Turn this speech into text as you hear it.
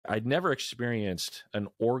I'd never experienced an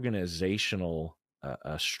organizational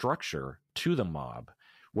structure to the mob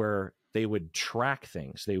where they would track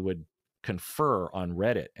things. They would confer on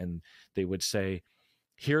Reddit and they would say,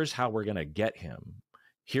 here's how we're going to get him.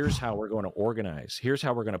 Here's how we're going to organize. Here's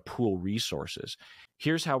how we're going to pool resources.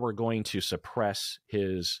 Here's how we're going to suppress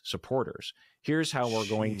his supporters. Here's how we're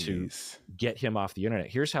going to get him off the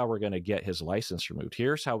internet. Here's how we're going to get his license removed.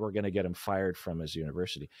 Here's how we're going to get him fired from his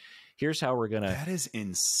university. Here's how we're going to... That is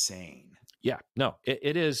insane. Yeah, no,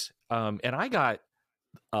 it is. And I got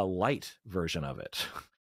a light version of it.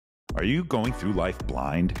 Are you going through life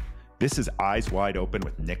blind? This is Eyes Wide Open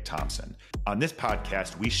with Nick Thompson. On this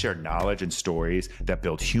podcast, we share knowledge and stories that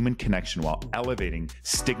build human connection while elevating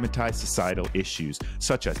stigmatized societal issues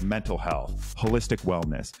such as mental health, holistic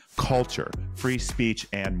wellness, culture, free speech,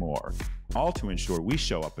 and more. All to ensure we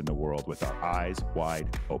show up in the world with our eyes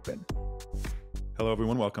wide open. Hello,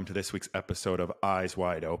 everyone. Welcome to this week's episode of Eyes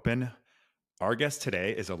Wide Open. Our guest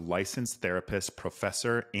today is a licensed therapist,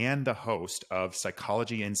 professor, and the host of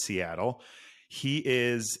Psychology in Seattle. He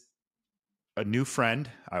is a new friend,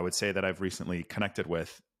 I would say, that I've recently connected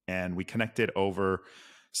with, and we connected over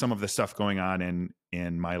some of the stuff going on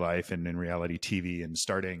in my life and in reality TV and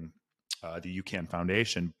starting the UCAN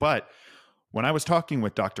Foundation. But when I was talking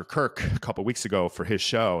with Dr. Kirk a couple weeks ago for his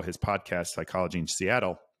show, his podcast, Psychology in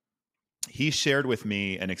Seattle, he shared with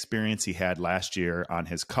me an experience he had last year on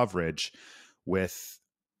his coverage with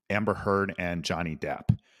Amber Heard and Johnny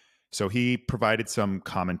Depp. So he provided some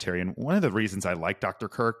commentary. And one of the reasons I like Dr.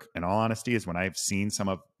 Kirk, in all honesty, is when I've seen some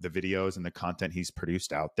of the videos and the content he's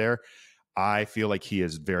produced out there, I feel like he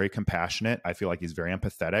is very compassionate. I feel like he's very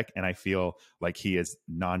empathetic. And I feel like he is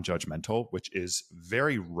non-judgmental, which is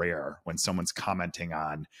very rare when someone's commenting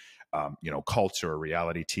on, culture,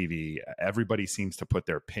 reality TV. Everybody seems to put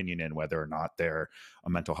their opinion in whether or not they're a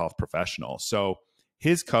mental health professional. So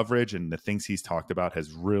his coverage and the things he's talked about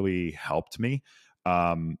has really helped me.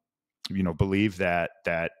 Believe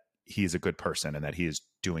that he's a good person and that he is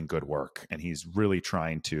doing good work. And he's really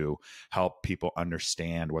trying to help people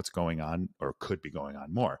understand what's going on or could be going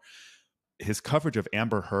on more. His coverage of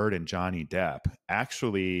Amber Heard and Johnny Depp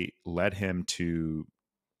actually led him to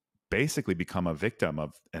basically become a victim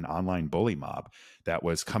of an online bully mob that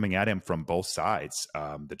was coming at him from both sides,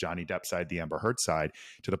 the Johnny Depp side, the Amber Heard side,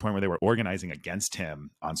 to the point where they were organizing against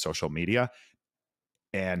him on social media.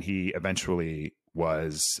 And he eventually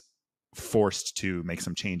was forced to make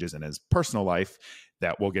some changes in his personal life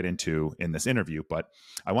that we'll get into in this interview. But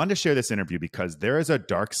I wanted to share this interview because there is a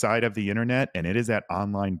dark side of the internet, and it is that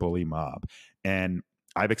online bully mob. And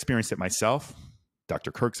I've experienced it myself.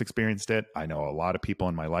 Dr. Kirk's experienced it. I know a lot of people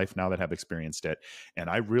in my life now that have experienced it. And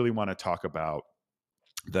I really want to talk about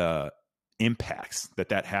the impacts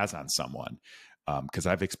that has on someone, because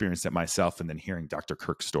I've experienced it myself. And then hearing Dr.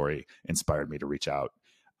 Kirk's story inspired me to reach out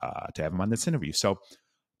to have him on this interview. So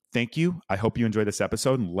thank you. I hope you enjoy this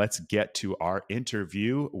episode, and let's get to our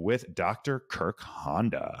interview with Dr. Kirk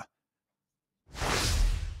Honda.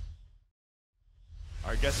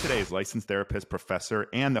 Our guest today is licensed therapist, professor,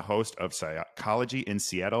 and the host of Psychology in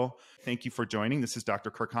Seattle. Thank you for joining. This is Dr.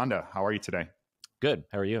 Kirk Honda. How are you today? Good.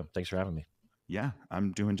 How are you? Thanks for having me. Yeah,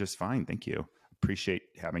 I'm doing just fine. Thank you. Appreciate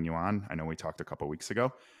having you on. I know we talked a couple of weeks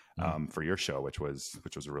ago for your show, which was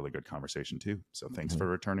a really good conversation too. So thanks for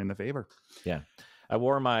returning the favor. Yeah. I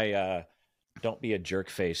wore my Don't Be a Jerk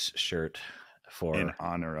Face shirt in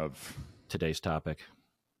honor of today's topic.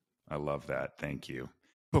 I love that. Thank you.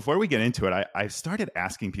 Before we get into it, I started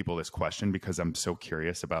asking people this question because I'm so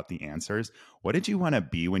curious about the answers. What did you want to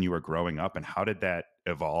be when you were growing up, and how did that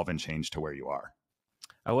evolve and change to where you are?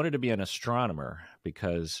 I wanted to be an astronomer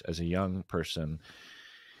because as a young person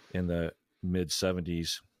in the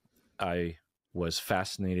mid-70s, I was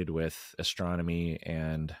fascinated with astronomy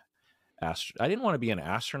and I didn't want to be an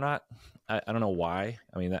astronaut. I don't know why.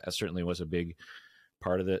 I mean, that certainly was a big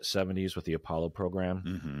part of the 70s with the Apollo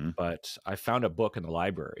program. But I found a book in the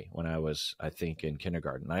library when I was, I think, in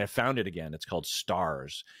kindergarten. I found it again. It's called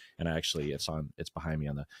Stars. And actually it's behind me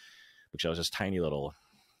on the bookshelf. It was this tiny little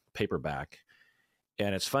paperback.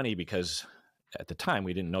 And it's funny because at the time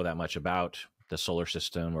we didn't know that much about the solar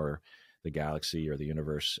system or the galaxy or the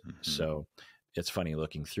universe. So it's funny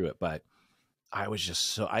looking through it, but I was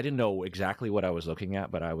just I didn't know exactly what I was looking at,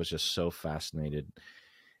 but I was just so fascinated.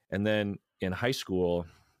 And then in high school,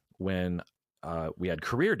 when we had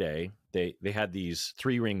career day, they had these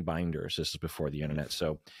 3-ring binders. This is before the internet.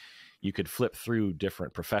 So you could flip through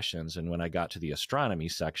different professions. And when I got to the astronomy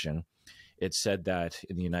section, it said that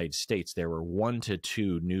in the United States, there were 1 to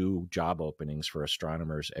 2 new job openings for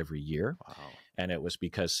astronomers every year. Wow. And it was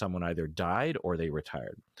because someone either died or they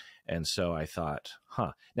retired. And so I thought,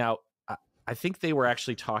 Now, I think they were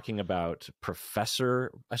actually talking about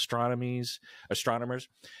professor astronomers,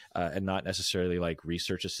 and not necessarily like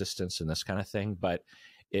research assistants and this kind of thing. But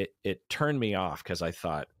it turned me off because I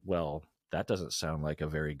thought, well, that doesn't sound like a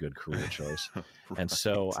very good career choice. Right. And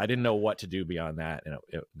so I didn't know what to do beyond that. And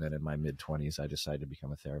then in my mid-20s, I decided to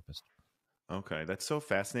become a therapist. Okay, that's so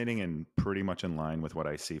fascinating and pretty much in line with what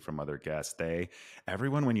I see from other guests.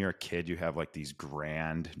 Everyone, when you're a kid, you have like these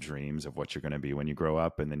grand dreams of what you're going to be when you grow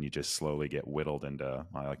up, and then you just slowly get whittled into,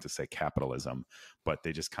 I like to say, capitalism, but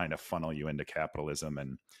they just kind of funnel you into capitalism,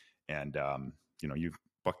 and you've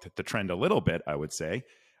bucked the trend a little bit, I would say,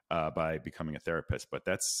 by becoming a therapist. But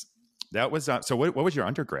that was so. What was your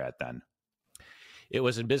undergrad then? It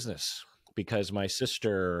was in business because my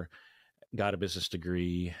sister got a business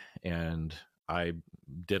degree, and I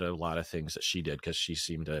did a lot of things that she did because she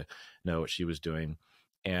seemed to know what she was doing.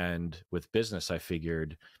 And with business, I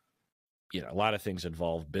figured, a lot of things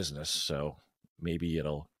involve business. So maybe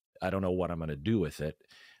I don't know what I'm going to do with it,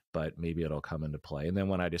 but maybe it'll come into play. And then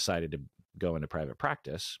when I decided to go into private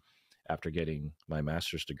practice after getting my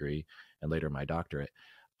master's degree and later my doctorate,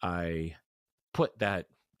 I put that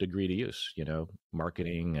degree to use,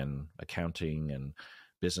 marketing and accounting and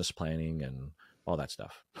business planning and all that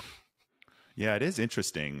stuff. Yeah, it is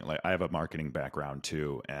interesting. Like, I have a marketing background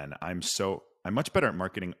too, and I'm much better at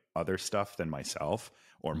marketing other stuff than myself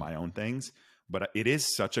or my own things. But it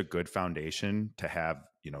is such a good foundation to have,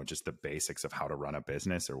 just the basics of how to run a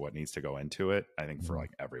business or what needs to go into it. I think for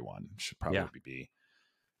like everyone should probably be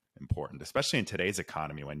important, especially in today's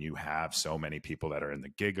economy when you have so many people that are in the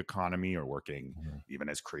gig economy or working even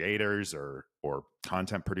as creators or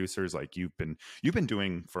content producers, like you've been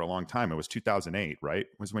doing for a long time. It was 2008, right?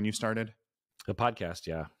 Was when you started the podcast.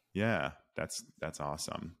 Yeah, that's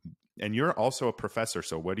awesome. And you're also a professor.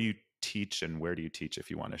 So what do you teach and where do you teach,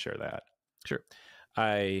 if you want to share that? Sure.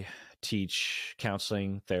 I teach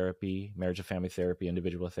counseling, therapy, marriage and family therapy,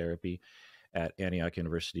 individual therapy at Antioch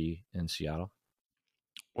University in Seattle.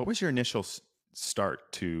 What was your initial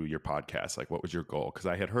start to your podcast? Like, what was your goal? Because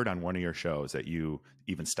I had heard on one of your shows that you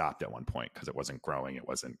even stopped at one point because it wasn't growing, it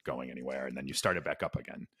wasn't going anywhere, and then you started back up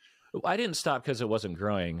again. I didn't stop because it wasn't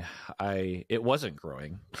growing. It wasn't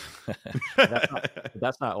growing.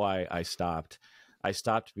 That's not why I stopped. I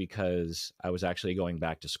stopped because I was actually going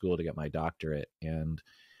back to school to get my doctorate and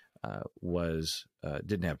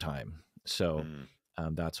didn't have time. So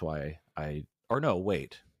that's why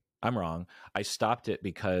I'm wrong. I stopped it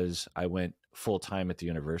because I went full time at the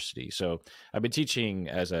university. So I've been teaching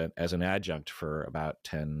as an adjunct for about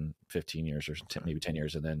 10, 15 years or maybe 10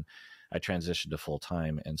 years. And then I transitioned to full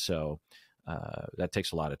time. And so that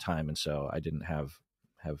takes a lot of time. And so I didn't have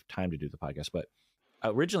time to do the podcast. But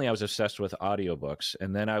originally I was obsessed with audiobooks,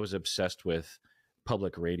 and then I was obsessed with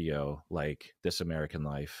public radio, like This American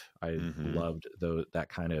Life. I loved that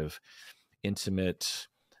kind of intimate,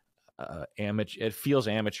 amateur. It feels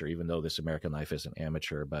amateur, even though This American Life isn't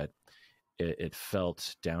amateur, but it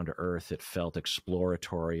felt down to earth. It felt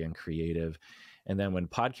exploratory and creative. And then when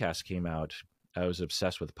podcasts came out, I was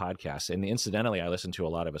obsessed with podcasts. And incidentally, I listened to a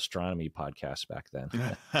lot of astronomy podcasts back then.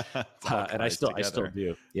 And I still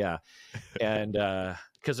do. Yeah. And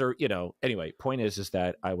because they're, anyway, point is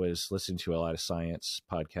that I was listening to a lot of science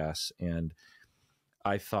podcasts, and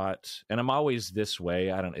I thought, and I'm always this way,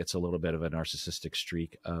 it's a little bit of a narcissistic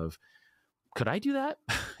streak of, could I do that?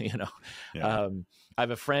 Yeah. I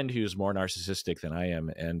have a friend who's more narcissistic than I am.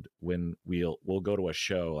 And when we'll go to a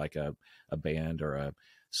show, like a band or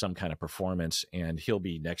some kind of performance, and he'll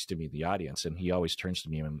be next to me in the audience, and he always turns to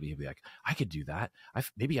me and he'll be like, I could do that.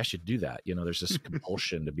 Maybe I should do that. There's this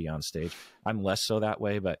compulsion to be on stage. I'm less so that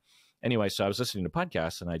way. But anyway, so I was listening to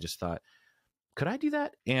podcasts, and I just thought, could I do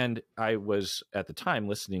that? And I was at the time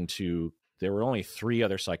listening to, there were only 3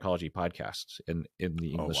 other psychology podcasts in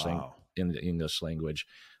the English in the English language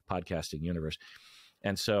podcasting universe.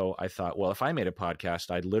 And so I thought, well, if I made a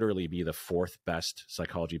podcast, I'd literally be the 4th best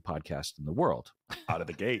psychology podcast in the world. Out of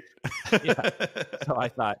the gate. Yeah. So I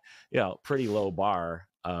thought, pretty low bar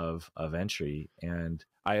of entry. And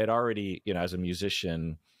I had already, as a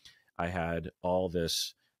musician, I had all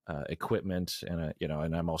this equipment, and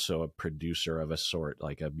and I'm also a producer of a sort,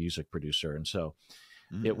 like a music producer. And so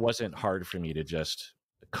it wasn't hard for me to just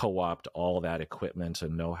co-opt all that equipment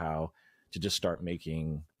and know-how to just start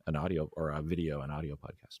making an audio or a video and audio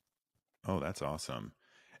podcast. Oh, that's awesome.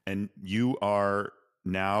 And you are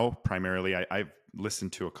now primarily, I've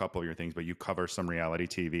listened to a couple of your things, but you cover some reality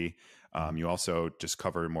TV. You also just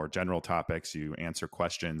cover more general topics. You answer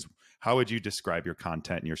questions. How would you describe your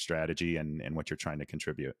content and your strategy and what you're trying to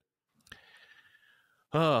contribute?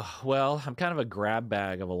 Oh, well, I'm kind of a grab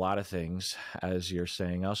bag of a lot of things, as you're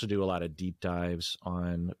saying. I also do a lot of deep dives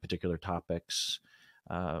on particular topics.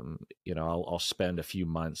 I'll spend a few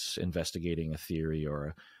months investigating a theory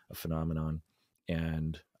or a phenomenon,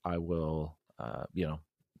 and I will,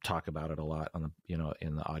 talk about it a lot on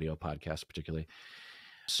in the audio podcast, particularly.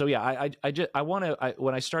 So yeah,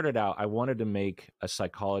 when I started out, I wanted to make a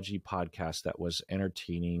psychology podcast that was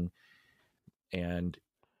entertaining and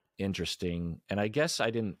interesting. And I guess I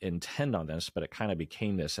didn't intend on this, but it kind of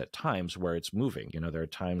became this at times where it's moving. There are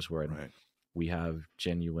times where Right. we have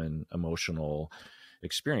genuine emotional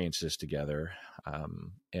experiences together.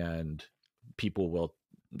 And people will,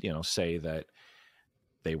 say that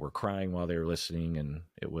they were crying while they were listening and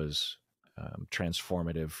it was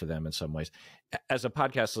transformative for them in some ways. As a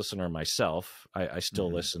podcast listener myself, I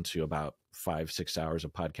still listen to about 5-6 hours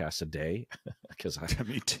of podcasts a day because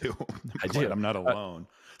Me too. I do. I'm not alone.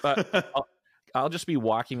 But I'll just be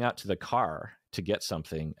walking out to the car to get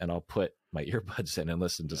something and I'll put my earbuds in and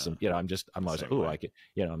listen to some, I'm always like, I could,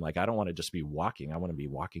 I'm like, I don't want to just be walking. I want to be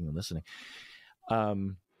walking and listening.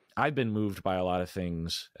 I've been moved by a lot of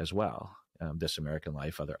things as well. This American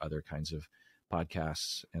Life, other kinds of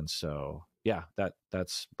podcasts. And so, yeah,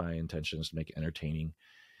 that's my intention, is to make it entertaining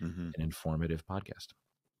and informative podcast.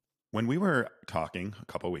 When we were talking a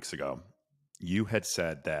couple of weeks ago, you had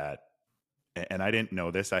said that, and I didn't know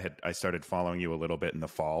this, I started following you a little bit in the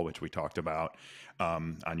fall, which we talked about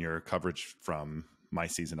on your coverage from my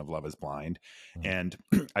season of Love is Blind. And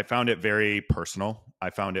I found it very personal. I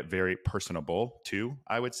found it very personable too,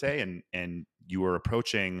 I would say. And you were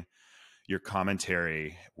approaching your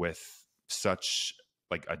commentary with such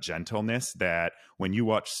like a gentleness that when you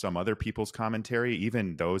watch some other people's commentary,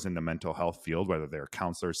 even those in the mental health field, whether they're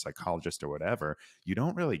counselors, psychologists, or whatever, you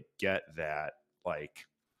don't really get that like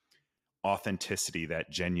authenticity,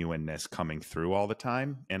 that genuineness coming through all the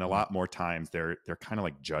time. And a lot more times they're kind of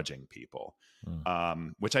like judging people,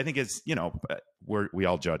 which I think is, we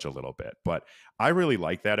all judge a little bit, but I really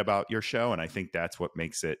like that about your show. And I think that's what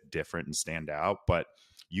makes it different and stand out. But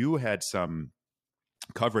you had some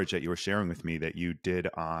coverage that you were sharing with me that you did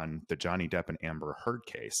on the Johnny Depp and Amber Heard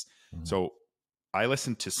case. So I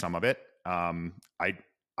listened to some of it.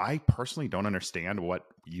 I personally don't understand what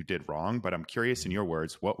you did wrong, but I'm curious, in your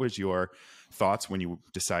words, what was your thoughts when you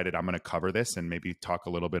decided I'm going to cover this, and maybe talk a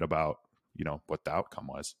little bit about, what the outcome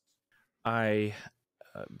was? I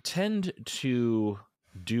tend to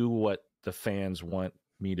do what the fans want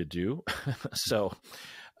me to do. So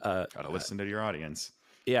gotta listen to your audience.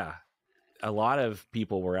 Yeah. A lot of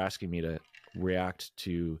people were asking me to react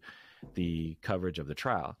to the coverage of the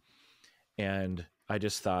trial. And I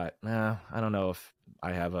just thought, I don't know if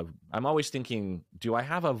I'm always thinking, do I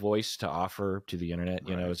have a voice to offer to the internet?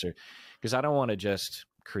 Because I don't want to just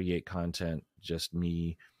create content, just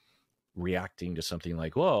me reacting to something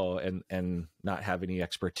like, whoa, and not have any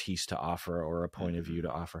expertise to offer or a point of view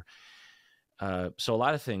to offer. So a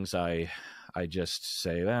lot of things I just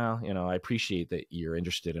say, well, I appreciate that you're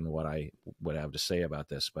interested in what I would have to say about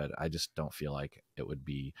this, but I just don't feel like it would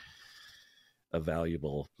be a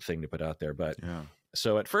valuable thing to put out there. But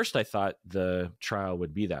so at first I thought the trial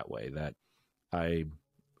would be that way, that I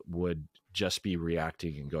would just be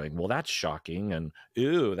reacting and going, well, that's shocking. And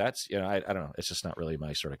ooh, that's, I don't know. It's just not really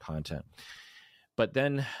my sort of content. But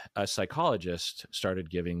then a psychologist started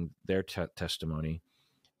giving their testimony,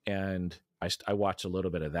 and I watched a little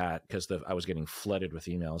bit of that because I was getting flooded with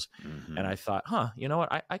emails, and I thought, you know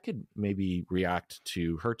what? I could maybe react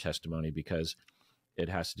to her testimony because it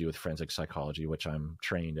has to do with forensic psychology, which I'm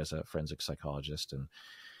trained as a forensic psychologist.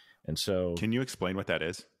 And so, can you explain what that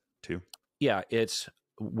is too? Yeah, it's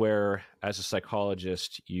where, as a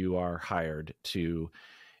psychologist, you are hired to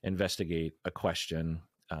investigate a question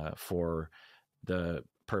for the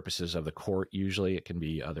purposes of the court. Usually it can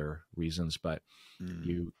be other reasons, but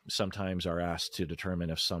you sometimes are asked to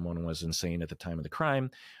determine if someone was insane at the time of the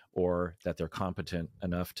crime, or that they're competent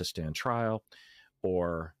enough to stand trial,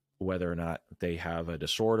 or whether or not they have a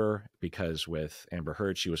disorder, because with Amber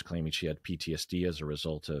Heard, she was claiming she had PTSD as a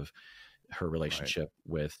result of her relationship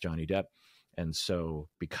with Johnny Depp. And so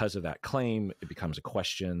because of that claim, it becomes a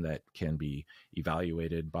question that can be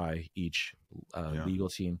evaluated by each legal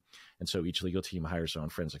team. And so each legal team hires their own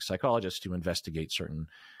forensic psychologist to investigate certain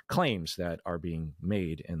claims that are being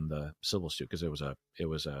made in the civil suit, because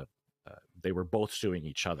they were both suing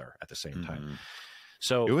each other at the same time.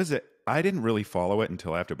 So I didn't really follow it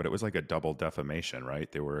until after, but it was like a double defamation,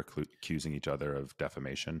 right? They were accusing each other of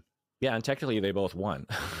defamation. Yeah, and technically they both won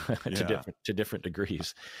to different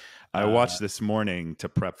degrees. I watched this morning to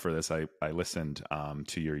prep for this. I listened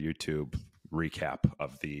to your YouTube recap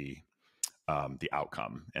of the the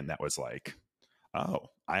outcome. And that was like, oh,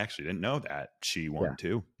 I actually didn't know that she won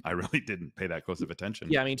too. I really didn't pay that close of attention.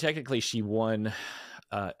 Yeah, I mean, technically, she won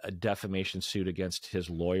a defamation suit against his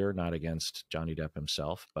lawyer, not against Johnny Depp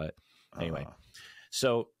himself. But anyway,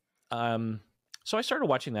 so I started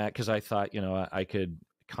watching that because I thought, I could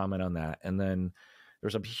comment on that. And then there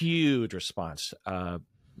was a huge response.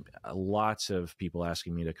 Lots of people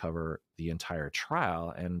asking me to cover the entire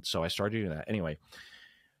trial. And so I started doing that. Anyway,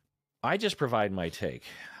 I just provide my take.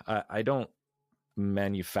 I don't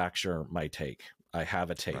manufacture my take. I have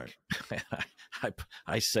a take. Right.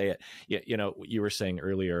 I say it. You were saying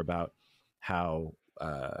earlier about how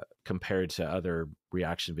compared to other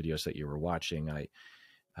reaction videos that you were watching, I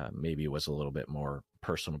maybe was a little bit more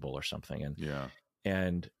personable or something.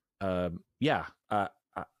 And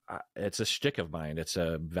it's a shtick of mine. It's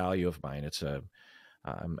a value of mine. It's a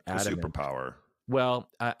superpower. Well,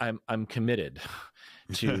 I'm committed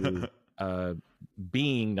to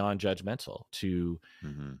being non-judgmental, to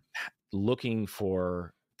looking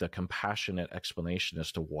for the compassionate explanation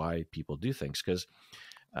as to why people do things. Because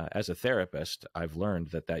as a therapist, I've learned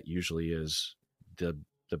that usually is the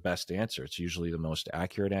best answer. It's usually the most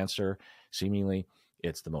accurate answer. Seemingly,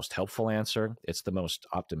 it's the most helpful answer. It's the most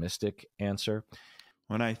optimistic answer.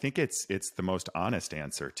 Well, I think it's the most honest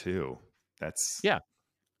answer too. That's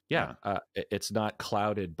it's not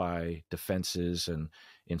clouded by defenses and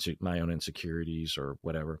my own insecurities or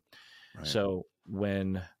whatever. Right. So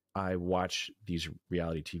when I watch these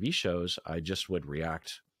reality TV shows, I just would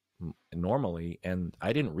react normally, and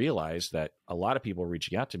I didn't realize that a lot of people were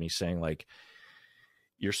reaching out to me saying like,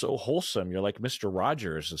 "You're so wholesome. You're like Mr.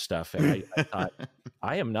 Rogers and stuff." And I thought,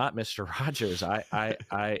 I am not Mr. Rogers.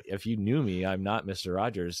 I if you knew me, I'm not Mr.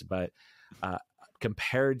 Rogers. But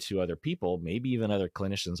compared to other people, maybe even other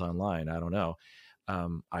clinicians online, I don't know,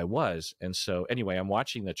 I was. And so anyway, I'm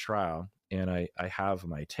watching the trial, and I have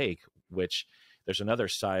my take, which there's another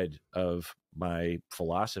side of my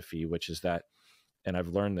philosophy, which is that, and I've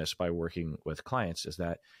learned this by working with clients, is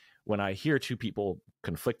that when I hear two people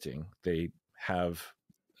conflicting, they have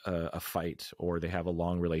a fight, or they have a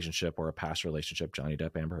long relationship or a past relationship, Johnny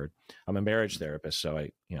Depp, Amber Heard. I'm a marriage therapist, so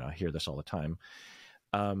I hear this all the time.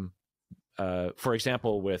 For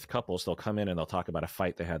example, with couples, they'll come in and they'll talk about a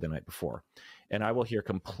fight they had the night before, and I will hear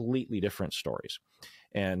completely different stories.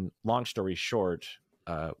 And long story short,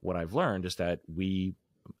 what I've learned is that we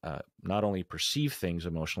not only perceive things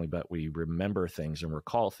emotionally, but we remember things and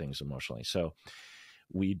recall things emotionally. So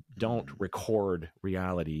we don't record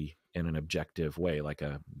reality in an objective way, like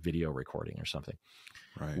a video recording or something.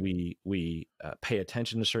 Right. We pay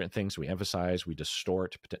attention to certain things. We emphasize, we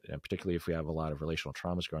distort, particularly if we have a lot of relational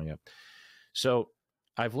traumas growing up. So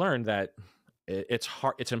I've learned that it's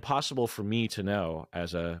hard, it's impossible for me to know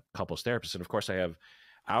as a couples therapist. And of course I have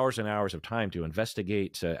hours and hours of time to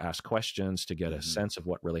investigate, to ask questions, to get a sense of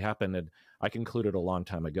what really happened. And I concluded a long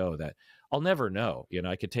time ago that I'll never know.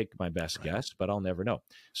 I could take my best guess, but I'll never know.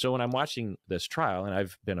 So when I'm watching this trial, and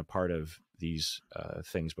I've been a part of these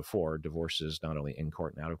things before, divorces, not only in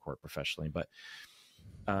court and out of court professionally, but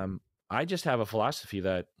I just have a philosophy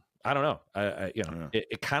that, I don't know,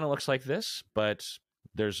 it kind of looks like this, but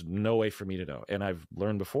there's no way for me to know. And I've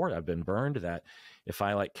learned before, I've been burned, that if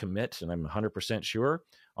I commit and I'm 100% sure,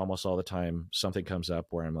 almost all the time something comes up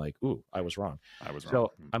where I'm like, ooh, I was wrong.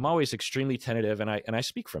 So I'm always extremely tentative, and I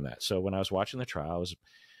speak from that. So when I was watching the trial, I was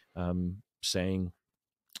saying,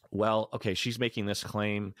 well, okay, she's making this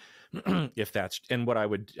claim. If that's, and what I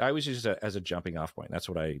always use it as a jumping off point. That's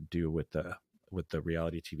what I do with the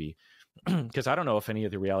reality TV, because I don't know if any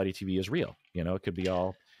of the reality TV is real. It could be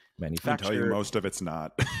all manufactured. I can tell you most of it's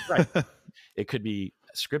not. Right. It could be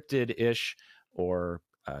scripted-ish, or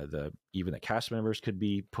even the cast members could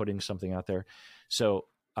be putting something out there. So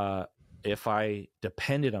if I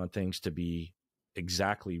depended on things to be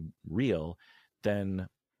exactly real, then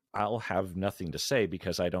I'll have nothing to say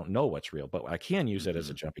because I don't know what's real, but I can use it as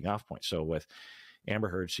a jumping off point. So with Amber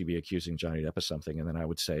Heard, she'd be accusing Johnny Depp of something, and then I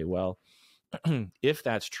would say, well, if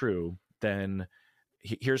that's true, then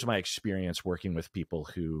here's my experience working with people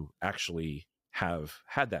who actually have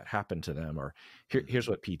had that happen to them, or here's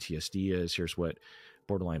what PTSD is, here's what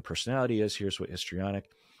borderline personality is, here's what histrionic.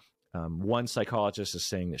 One psychologist is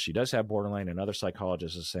saying that she does have borderline, another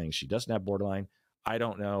psychologist is saying she doesn't have borderline. I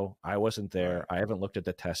don't know. I wasn't there. I haven't looked at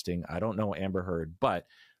the testing. I don't know Amber Heard, but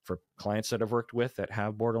for clients that I've worked with that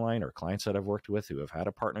have borderline, or clients that I've worked with who have had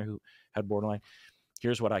a partner who had borderline,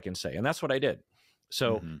 here's what I can say. And that's what I did.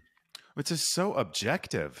 So which is so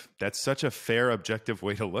objective. That's such a fair, objective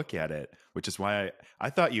way to look at it, which is why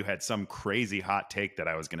I thought you had some crazy hot take that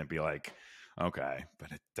I was going to be like, okay,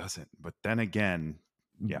 but it doesn't. But then again,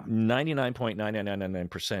 Yeah.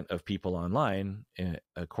 99.9999% of people online,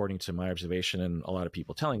 according to my observation and a lot of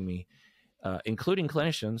people telling me, including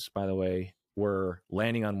clinicians, by the way, were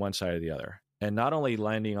landing on one side or the other. And not only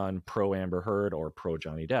landing on pro Amber Heard or pro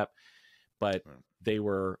Johnny Depp, but they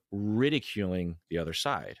were ridiculing the other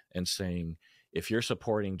side and saying, if you're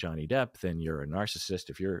supporting Johnny Depp, then you're a narcissist.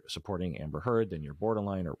 If you're supporting Amber Heard, then you're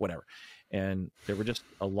borderline or whatever. And there were just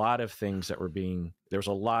a lot of things that were there was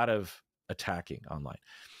a lot of attacking online.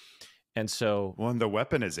 And so, well, and the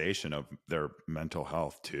weaponization of their mental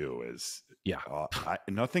health too is,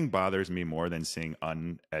 nothing bothers me more than seeing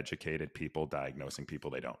uneducated people diagnosing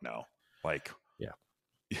people they don't know. Like,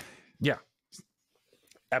 yeah,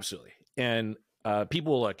 absolutely. And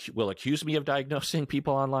people will accuse me of diagnosing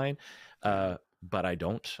people online, but I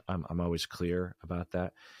don't. I'm always clear about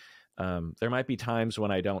that. There might be times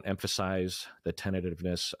when I don't emphasize the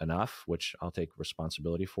tentativeness enough, which I'll take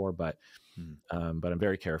responsibility for, but I'm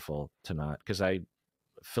very careful to not, because I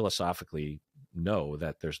philosophically know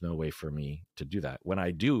that there's no way for me to do that. When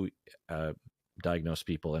I do diagnose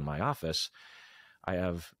people in my office, I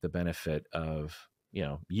have the benefit of,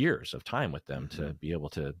 years of time with them to be able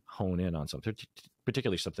to hone in on something,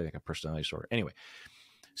 particularly something like a personality disorder. Anyway,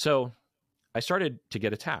 so I started to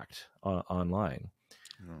get attacked online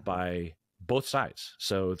by both sides.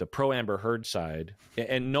 So the pro Amber Heard side,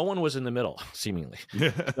 and no one was in the middle, seemingly.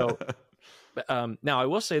 So now I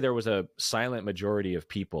will say there was a silent majority of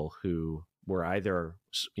people who were either,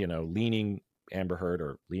 leaning Amber Heard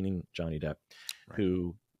or leaning Johnny Depp,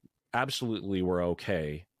 who absolutely were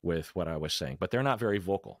okay with what I was saying, but they're not very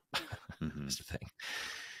vocal. That's the thing.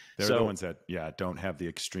 They're the ones that, don't have the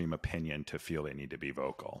extreme opinion to feel they need to be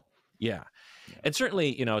vocal. Yeah. And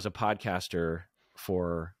certainly, as a podcaster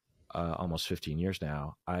for almost 15 years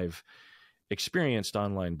now, I've experienced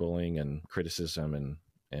online bullying and criticism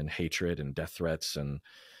and hatred and death threats and,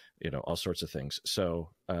 all sorts of things. So,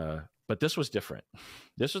 but this was different.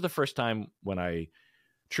 This was the first time when I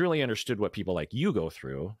truly understood what people like you go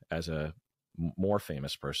through as a more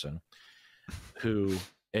famous person who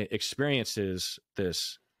experiences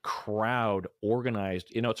this crowd organized.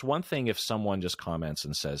 It's one thing if someone just comments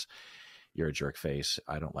and says, you're a jerk face,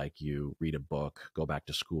 I don't like you, read a book, go back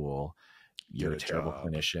to school, you're a terrible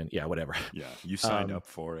clinician. Yeah, whatever. Yeah, you signed up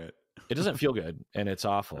for it. It doesn't feel good, and it's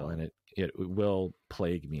awful, and it will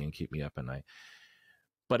plague me and keep me up at night.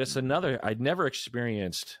 But it's I'd never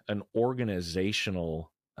experienced an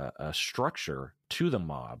organizational structure to the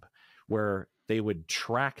mob where they would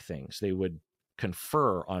track things. They would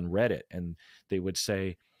confer on Reddit and they would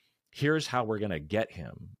say, here's how we're going to get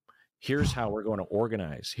him. Here's how we're going to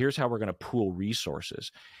organize. Here's how we're going to pool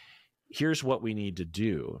resources. Here's what we need to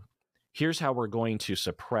do. Here's how we're going to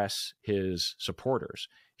suppress his supporters.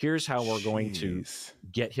 Here's how we're going to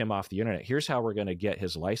get him off the internet. Here's how we're going to get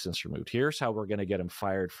his license removed. Here's how we're going to get him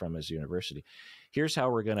fired from his university. Here's how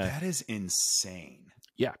we're going to... That is insane.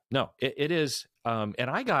 Yeah, no, it is. And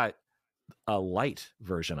I got a light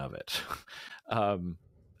version of it.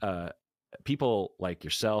 People like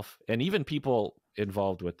yourself and even people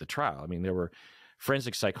involved with the trial. I mean, there were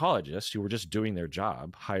forensic psychologists who were just doing their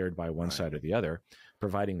job, hired by one side or the other,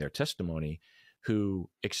 providing their testimony, who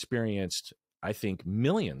experienced, I think,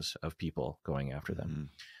 millions of people going after them.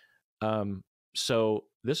 So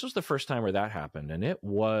this was the first time where that happened, and it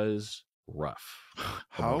was rough.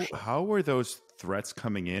 How were those threats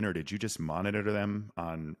coming in, or did you just monitor them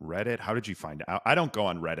on Reddit? How did you find out? I don't go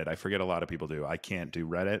on Reddit. I forget a lot of people do. I can't do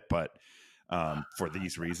Reddit, but for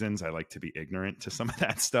these reasons, I like to be ignorant to some of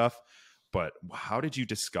that stuff. But how did you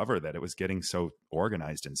discover that it was getting so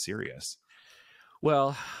organized and serious?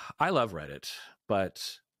 Well, I love Reddit,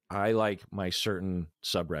 but I like my certain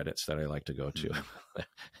subreddits that I like to go to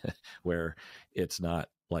where it's not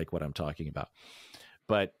like what I'm talking about.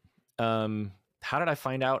 But how did I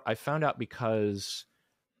find out? I found out because,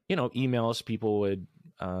 emails, people would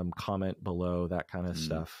comment below, that kind of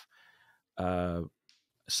stuff.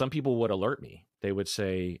 Some people would alert me. They would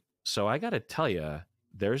say, so I got to tell you,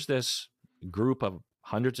 there's this group of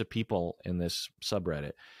hundreds of people in this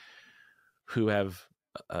subreddit who have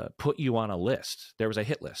put you on a list. There was a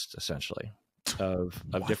hit list, essentially, of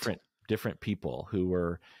different people who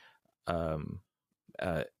were, and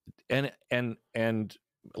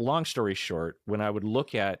long story short, when I would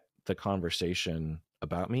look at the conversation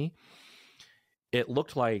about me, it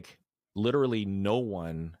looked like literally no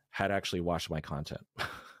one had actually watched my content.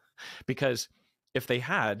 Because if they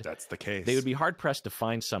had, that's the case, they would be hard pressed to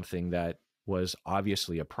find something that was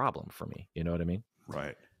obviously a problem for me. You know what I mean?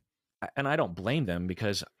 Right. And I don't blame them,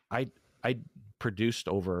 because I produced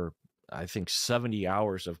over, I think, 70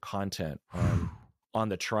 hours of content on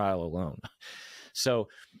the trial alone. So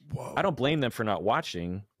Whoa. I don't blame them for not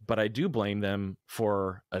watching, but I do blame them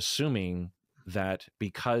for assuming that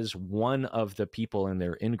because one of the people in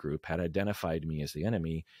their in-group had identified me as the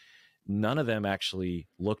enemy, none of them actually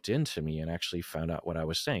looked into me and actually found out what I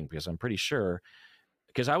was saying, because I'm pretty sure,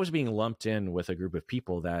 because I was being lumped in with a group of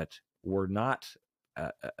people that were not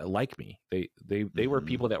like me. They were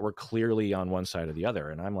people that were clearly on one side or the other.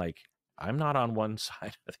 And I'm like, I'm not on one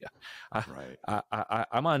side of the other.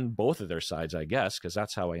 I'm on both of their sides, I guess, because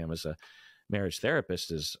that's how I am as a marriage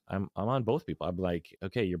therapist. Is I'm on both people. I'm like,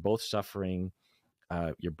 okay, you're both suffering.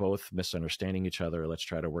 You're both misunderstanding each other. Let's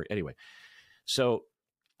try to work. Anyway, so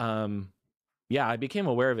yeah, I became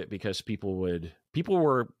aware of it because people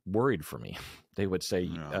were worried for me. They would say,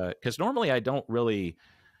 because normally I don't really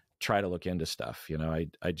try to look into stuff.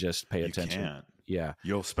 I just pay attention. Can't. Yeah.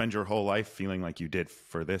 You'll spend your whole life feeling like you did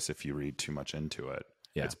for this if you read too much into it.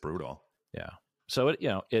 Yeah. It's brutal. Yeah. So what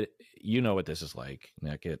this is like,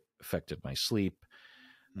 Nick. It affected my sleep.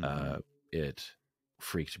 It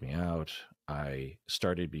freaked me out. I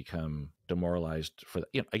started to become demoralized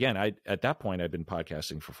again, at that point, I'd been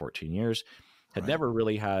podcasting for 14 years, had never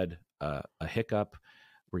really had a hiccup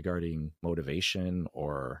regarding motivation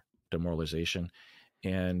or demoralization.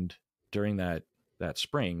 And during that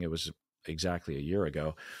spring, it was exactly a year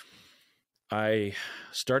ago, I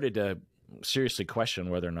started to seriously question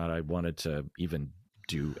whether or not I wanted to even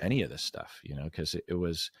do any of this stuff, because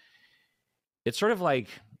it's sort of like,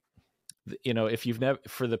 if you've never,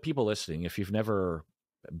 for the people listening, if you've never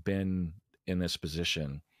been in this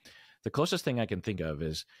position, the closest thing I can think of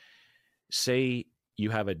is, say you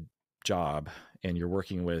have a job and you're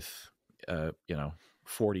working with,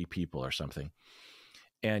 40 people or something,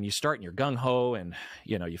 and you start and you're gung ho and,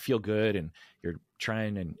 you feel good and you're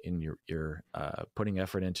trying and you're putting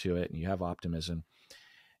effort into it and you have optimism.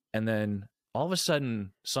 And then all of a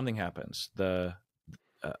sudden something happens.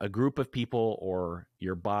 A group of people or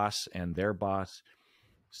your boss and their boss,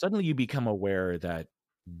 suddenly you become aware that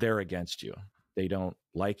they're against you. They don't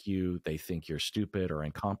like you. They think you're stupid or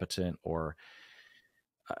incompetent, or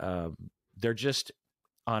they're just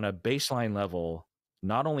on a baseline level.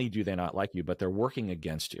 Not only do they not like you, but they're working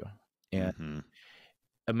against you. And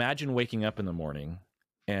imagine waking up in the morning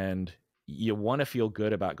and you want to feel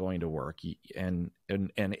good about going to work. And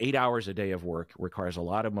 8 hours a day of work requires a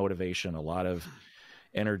lot of motivation, a lot of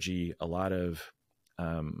energy, a lot of,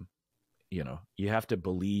 you have to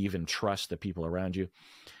believe and trust the people around you.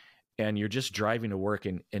 And you're just driving to work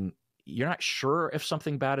and you're not sure if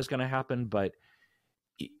something bad is going to happen, but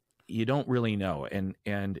you don't really know. And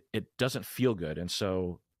it doesn't feel good. And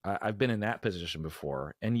so I've been in that position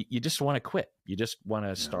before, and you just want to quit. You just want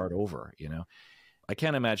to start over, I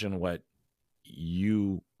can't imagine what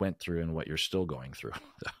you went through and what you're still going through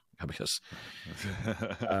because,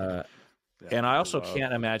 and I also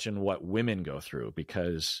can't imagine what women go through,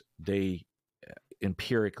 because they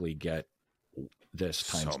empirically get this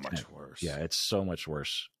times so much 10. worse. Yeah, it's so much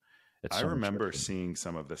worse. I remember seeing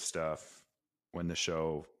some of the stuff when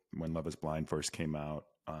Love is Blind first came out,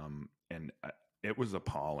 and it was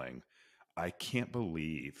appalling. I can't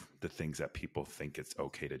believe the things that people think it's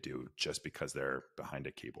okay to do just because they're behind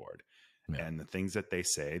a keyboard, and the things that they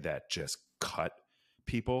say that just cut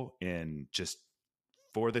people in just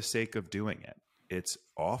for the sake of doing it. It's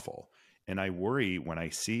awful. And I worry when I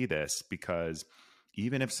see this, because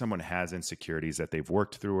even if someone has insecurities that they've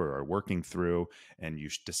worked through or are working through, and you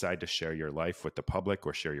decide to share your life with the public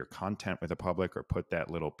or share your content with the public or put that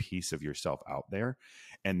little piece of yourself out there,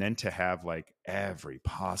 and then to have like every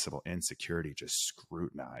possible insecurity just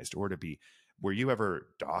scrutinized, or to be, were you ever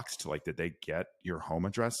doxxed? Like, did they get your home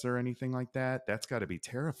address or anything like that? That's got to be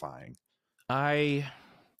terrifying. I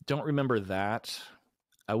don't remember that.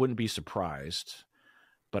 I wouldn't be surprised,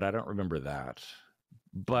 but I don't remember that.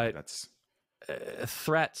 But that's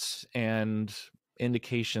threats and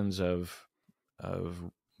indications of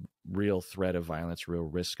real threat of violence, real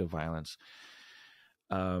risk of violence.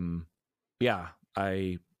 Yeah,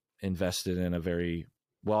 I invested in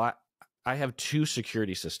I have 2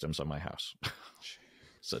 security systems on my house.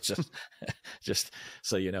 So just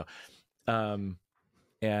so you know.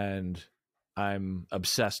 And I'm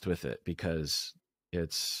obsessed with it because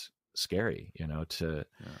it's scary,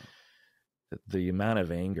 the amount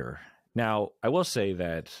of anger. Now, I will say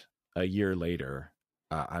that a year later,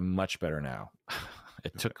 I'm much better now.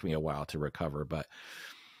 It took me a while to recover, but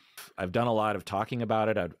I've done a lot of talking about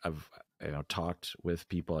it. I've talked with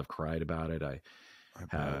people. I've cried about it. I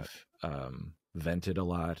have vented a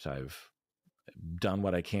lot. I've done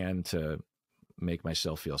what I can to make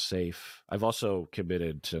myself feel safe. I've also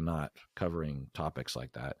committed to not covering topics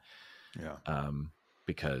like that. Yeah.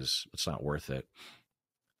 because it's not worth it.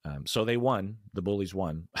 So they won. The bullies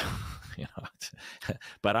won, you know.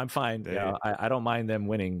 But I'm fine. You know, I don't mind them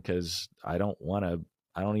winning because I don't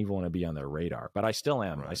even want to be on their radar. But I still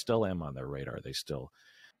am. Right. I still am on their radar. They still.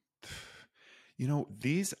 You know,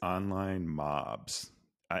 these online mobs,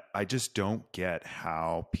 I just don't get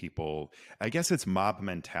how people, I guess it's mob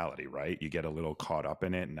mentality, right? You get a little caught up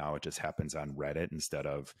in it, and now it just happens on Reddit instead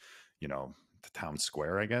of, you know, the town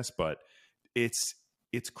square, I guess. But it's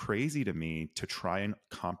crazy to me to try and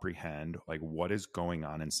comprehend like what is going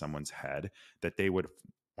on in someone's head that they would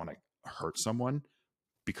want to hurt someone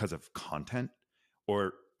because of content,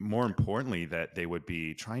 or more importantly, that they would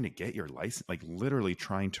be trying to get your license, like literally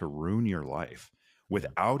trying to ruin your life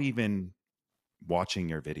without even watching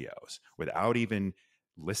your videos, without even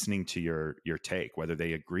listening to your take, whether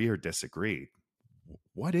they agree or disagree.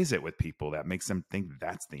 What is it with people that makes them think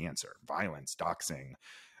that's the answer? Violence, doxing,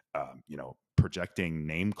 you know, projecting,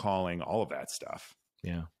 name calling, all of that stuff.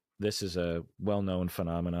 Yeah. This is a well-known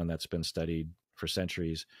phenomenon that's been studied for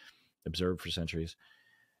centuries, observed for centuries.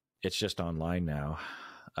 It's just online now.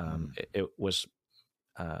 It was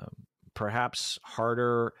perhaps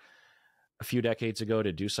harder a few decades ago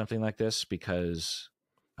to do something like this because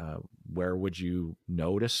where would you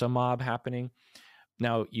notice a mob happening?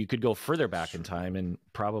 Now, you could go further back in time and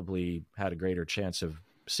probably had a greater chance of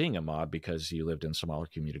seeing a mob because you lived in smaller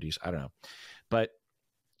communities. I don't know. But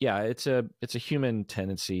yeah, it's a human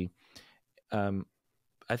tendency.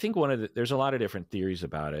 I think there's a lot of different theories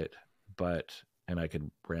about it, and I could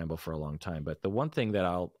ramble for a long time, but the one thing that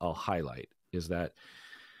I'll highlight is that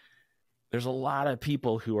there's a lot of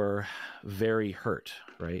people who are very hurt,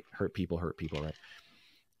 right? Hurt people, right?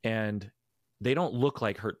 And they don't look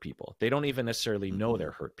like hurt people. They don't even necessarily know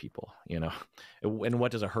they're hurt people, you know? And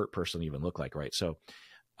what does a hurt person even look like, right? So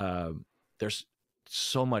there's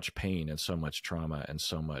so much pain and so much trauma and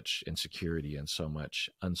so much insecurity and so much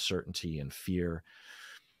uncertainty and fear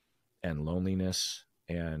and loneliness,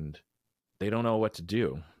 and they don't know what to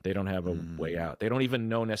do. They don't have a way out. They don't even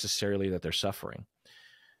know necessarily that they're suffering,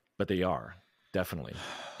 but they are, definitely.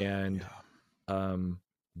 And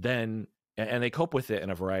then they cope with it in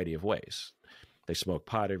a variety of ways. They smoke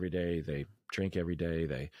pot every day. They drink every day.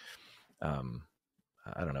 They, I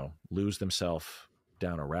don't know, lose themselves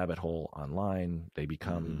down a rabbit hole online. They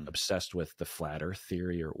become obsessed with the flat earth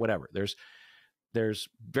theory or whatever. There's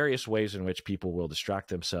various ways in which people will distract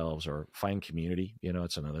themselves or find community. You know,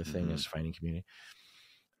 it's another thing is finding community.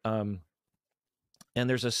 And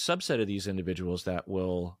there's a subset of these individuals that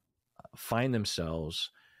will find themselves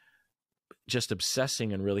just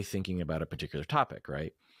obsessing and really thinking about a particular topic,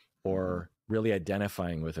 right? Or really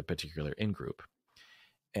identifying with a particular in-group.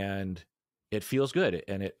 And it feels good,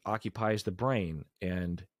 and it occupies the brain,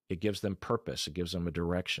 and it gives them purpose. It gives them a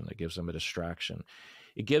direction. It gives them a distraction.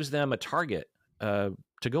 It gives them a target to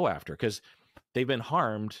go after, because they've been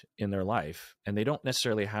harmed in their life, and they don't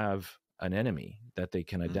necessarily have an enemy that they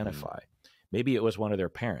can identify. Maybe it was one of their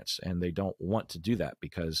parents, and they don't want to do that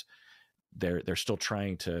because they're still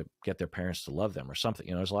trying to get their parents to love them or something.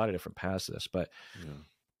 You know, there's a lot of different paths to this, but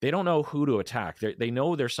they don't know who to attack. They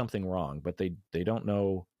know there's something wrong, but they don't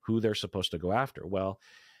know who they're supposed to go after. Well,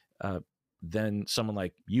 then someone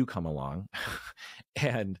like you come along,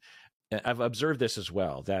 and I've observed this as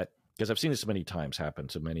well, that because I've seen this many times happen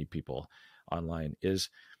to many people online, is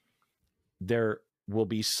there will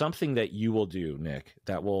be something that you will do, Nick,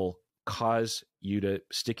 that will cause you to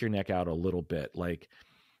stick your neck out a little bit. Like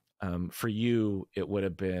for you, it would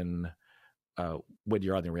have been when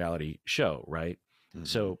you're on the reality show, right?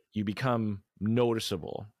 So you become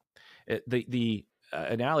noticeable. The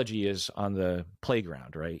analogy is on the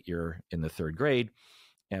playground, right? You're in the third grade,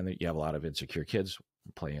 and you have a lot of insecure kids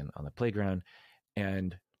playing on the playground,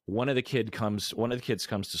 and one of the kids comes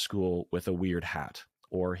to school with a weird hat,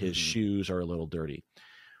 or his shoes are a little dirty,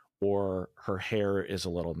 or her hair is a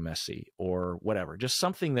little messy, or whatever. Just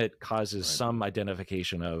something that causes some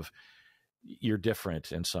identification of you're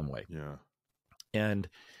different in some way. Yeah. And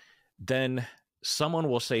then someone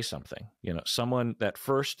will say something, you know, someone that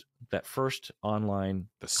first online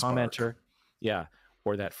commenter,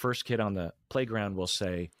 or that first kid on the playground will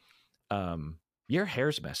say, your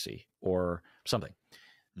hair's messy or something.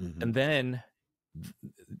 And then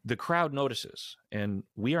the crowd notices, and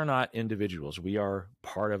we are not individuals. We are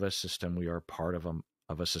part of a system. We are part of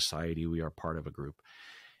a society. We are part of a group,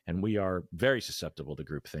 and we are very susceptible to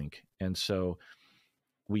groupthink. And so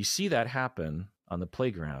we see that happen on the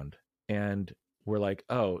playground, and we're like,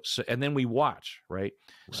 oh, so, and then we watch, right?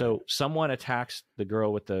 So someone attacks the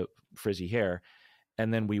girl with the frizzy hair,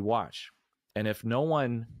 and then we watch. And if no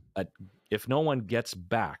one gets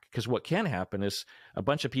back, because what can happen is a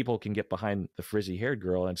bunch of people can get behind the frizzy haired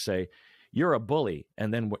girl and say, you're a bully.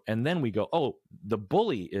 And then we go, oh, the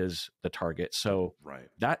bully is the target. So right.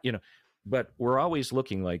 that, but we're always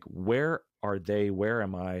looking like, where are they? Where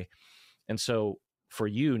am I? And so for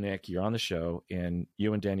you, Nick, you're on the show and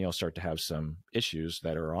you and Danielle start to have some issues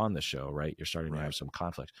that are on the show, right? You're starting to have some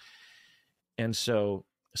conflict. And so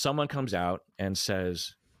someone comes out and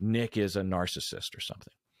says, Nick is a narcissist or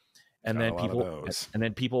something. And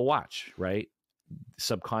then people watch, right?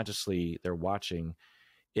 Subconsciously, they're watching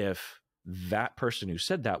if that person who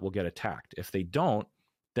said that will get attacked. If they don't,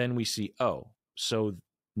 then we see, oh, so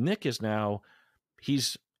Nick is now,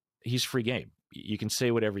 he's free game. You can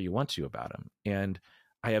say whatever you want to about him. And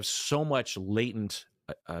I have so much latent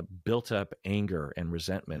built up anger and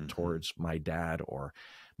resentment towards my dad or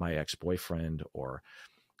my ex-boyfriend or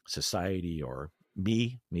society or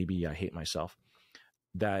me. Maybe I hate myself.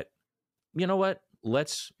 That, you know what?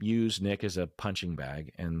 Let's use Nick as a punching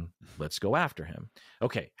bag and let's go after him.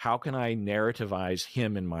 Okay, how can I narrativize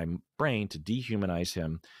him in my brain to dehumanize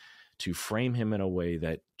him, to frame him in a way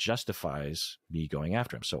that justifies me going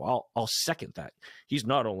after him? So I'll second that. He's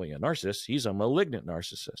not only a narcissist, he's a malignant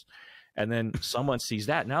narcissist. And then someone sees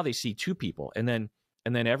that. Now they see two people. And then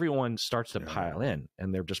everyone starts to pile in,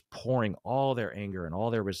 and they're just pouring all their anger and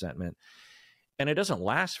all their resentment. And it doesn't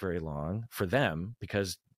last very long for them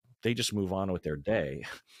because they just move on with their day.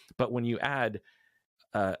 But when you add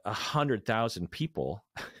 100,000 people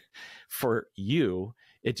for you,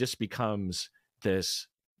 it just becomes this,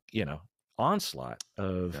 onslaught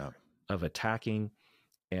of attacking,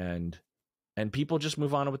 and people just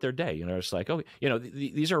move on with their day. It's like, oh,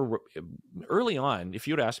 these are early on. If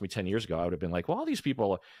you would asked me 10 years ago, I would have been like, well, all these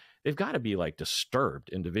people, they've got to be like disturbed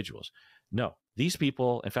individuals. No, these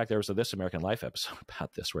people, in fact, there was a This American Life episode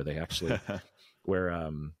about this where they actually, where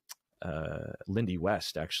Lindy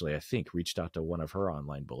West actually, I think, reached out to one of her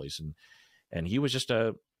online bullies, and he was just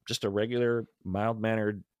a regular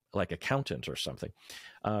mild-mannered like accountant or something.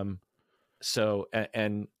 So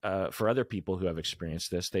for other people who have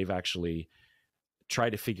experienced this, they've actually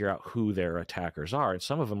tried to figure out who their attackers are, and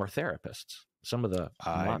some of them are therapists. Some of the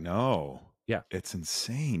I know, it's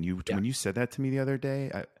insane. When you said that to me the other day,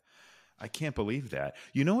 I can't believe that.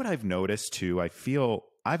 You know what I've noticed too?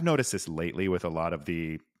 I've noticed this lately with a lot of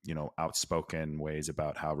the, outspoken ways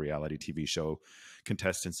about how reality TV show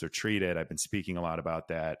contestants are treated. I've been speaking a lot about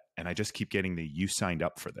that. And I just keep getting the, you signed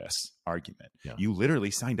up for this argument. Yeah. You literally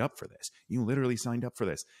signed up for this. You literally signed up for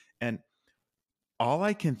this. And all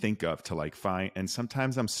I can think of to like find, and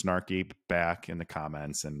sometimes I'm snarky back in the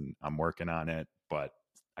comments and I'm working on it, but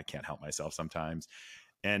I can't help myself sometimes.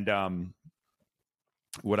 And,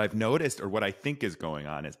 what I've noticed, or what I think is going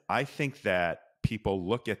on, is I think that people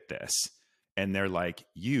look at this and they're like,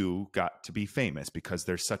 you got to be famous because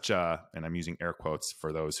there's such a, and I'm using air quotes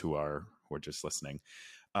for those who are just listening.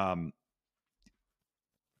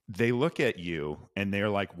 They look at you and they're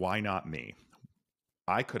like, why not me?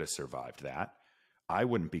 I could have survived that. I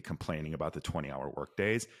wouldn't be complaining about the 20-hour work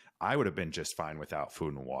days. I would have been just fine without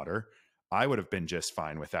food and water. I would have been just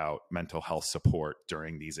fine without mental health support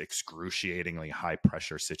during these excruciatingly high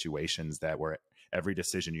pressure situations where every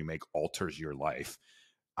decision you make alters your life.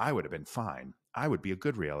 I would have been fine. I would be a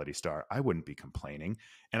good reality star. I wouldn't be complaining.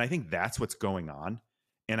 And I think that's what's going on.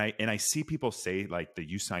 And I see people say like that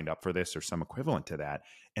you signed up for this or some equivalent to that.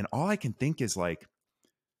 And all I can think is like,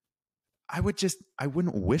 I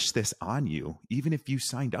wouldn't wish this on you, even if you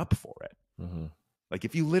signed up for it. Mm-hmm. Like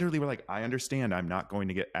if you literally were like, I understand I'm not going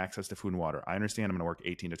to get access to food and water. I understand I'm going to work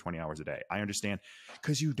 18 to 20 hours a day. I understand,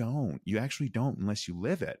 because you actually don't unless you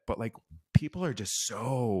live it. But like people are just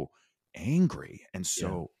so angry and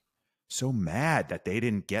so mad that they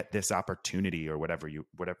didn't get this opportunity or however you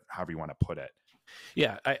want to put it.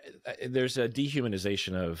 Yeah. There's a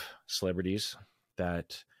dehumanization of celebrities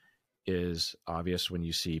that is obvious when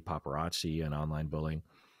you see paparazzi and online bullying.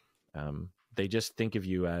 They just think of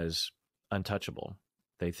you as untouchable.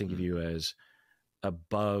 They think of you as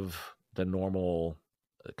above the normal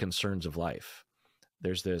concerns of life.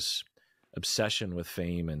 There's this obsession with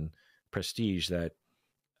fame and prestige that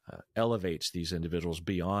elevates these individuals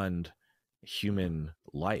beyond human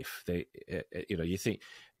life. You think,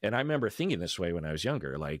 and I remember thinking this way when I was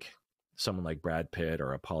younger, like someone like Brad Pitt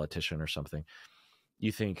or a politician or something.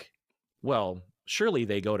 You think, well, surely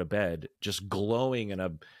they go to bed just glowing in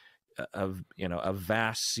a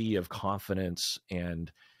vast sea of confidence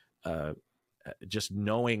and just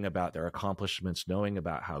knowing about their accomplishments, knowing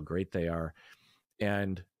about how great they are,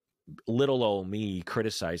 and little old me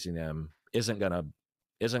criticizing them isn't gonna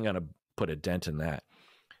put a dent in that.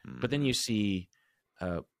 But then you see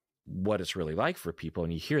what it's really like for people,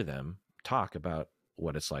 and you hear them talk about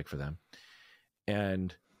what it's like for them.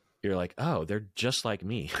 And you're like, oh, they're just like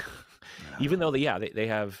me. Even though they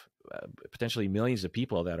have potentially millions of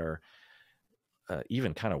people that are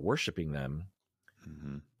even kind of worshiping them,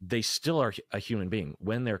 they still are a human being.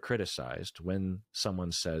 When they're criticized, when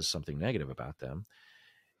someone says something negative about them,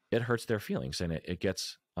 it hurts their feelings and it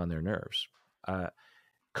gets on their nerves.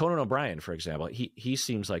 Conan O'Brien, for example, he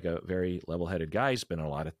seems like a very level-headed guy. He's been in a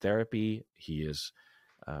lot of therapy. He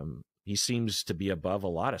seems to be above a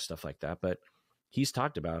lot of stuff like that, but he's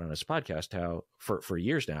talked about on his podcast how for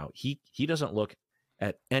years now, he doesn't look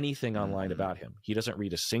at anything online about him. He doesn't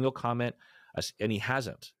read a single comment, and he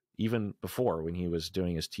hasn't, even before when he was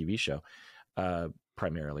doing his TV show,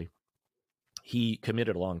 primarily. He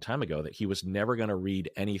committed a long time ago that he was never going to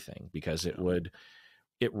read anything because it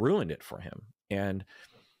ruined it for him. And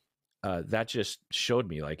that just showed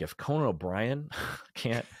me, like, if Conan O'Brien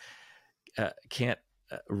can't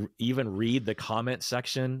even read the comment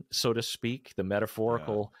section, so to speak, the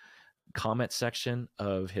metaphorical comment section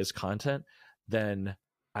of his content, then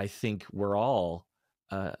I think we're all,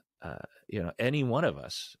 any one of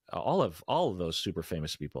us, all of those super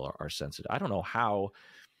famous people are sensitive. I don't know how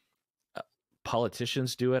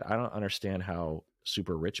politicians do it. I don't understand how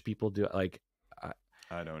super rich people do it. Like,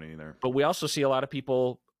 I don't either. But we also see a lot of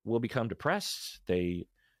people will become depressed. They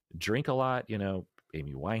drink a lot,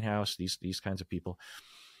 Amy Winehouse, these kinds of people.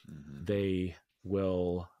 They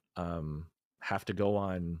will have to go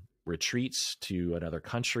on retreats to another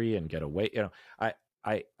country and get away.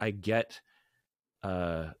 I get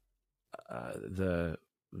the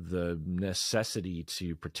necessity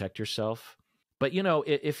to protect yourself. But,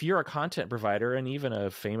 if you're a content provider and even a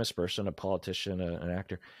famous person, a politician, an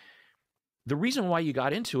actor, the reason why you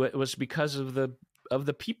got into it was because of the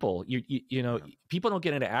people. People don't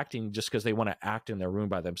get into acting just because they want to act in their room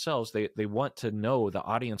by themselves. They want to know the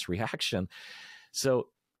audience reaction. So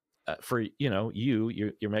for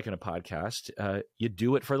you're making a podcast, you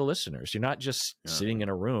do it for the listeners. You're not just sitting in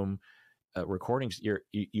a room recording.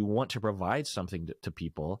 You want to provide something to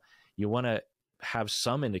people. You want to have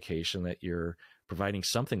some indication that you're providing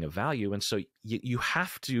something of value, and so you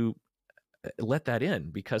have to let that in,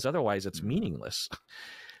 because otherwise it's meaningless.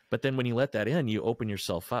 But then when you let that in, you open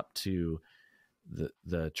yourself up to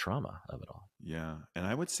the trauma of it all. Yeah. And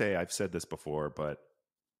I would say, I've said this before, but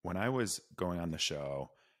when I was going on the show,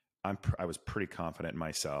 I was pretty confident in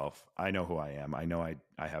myself. I know who I am. I know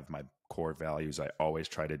I have my core values. I always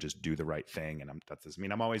try to just do the right thing. And that doesn't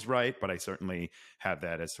mean I'm always right, but I certainly have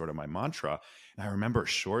that as sort of my mantra. And I remember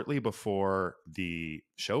shortly before the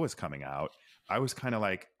show was coming out, I was kind of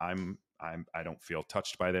like, I don't feel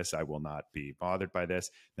touched by this. I will not be bothered by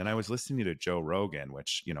this. Then I was listening to Joe Rogan,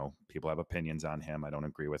 which, people have opinions on him. I don't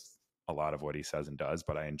agree with a lot of what he says and does,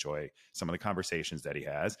 but I enjoy some of the conversations that he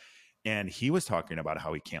has. And he was talking about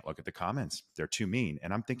how he can't look at the comments. They're too mean.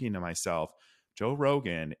 And I'm thinking to myself, Joe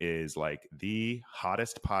Rogan is like the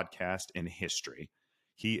hottest podcast in history.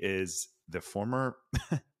 He is the former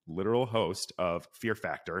literal host of Fear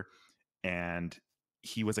Factor, and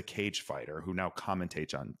he was a cage fighter who now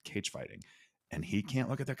commentates on cage fighting, and he can't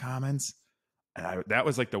look at the comments. And that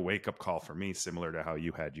was like the wake up call for me, similar to how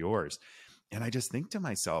you had yours. And I just think to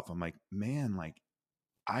myself, I'm like, man, like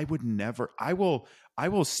I will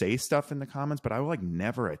say stuff in the comments, but I will like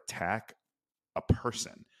never attack a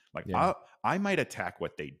person. Like I might attack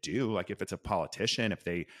what they do. Like if it's a politician, if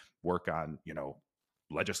they work on,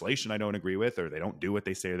 legislation I don't agree with, or they don't do what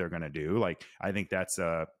they say they're going to do. Like, I think that's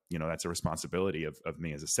that's a responsibility of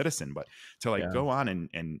me as a citizen, but to go on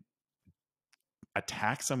and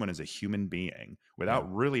attack someone as a human being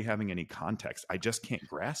without really having any context, I just can't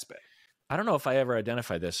grasp it. I don't know if I ever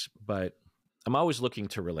identify this, but I'm always looking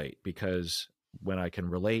to relate, because when I can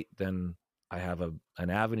relate, then I have an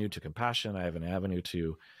avenue to compassion. I have an avenue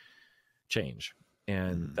to change.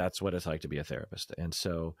 And that's what it's like to be a therapist. And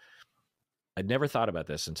so I'd never thought about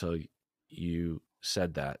this until you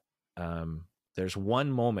said that. There's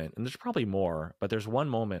one moment, and there's probably more, but there's one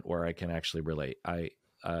moment where I can actually relate. I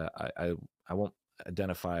won't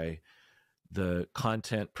identify the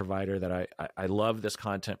content provider that I love this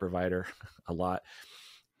content provider a lot.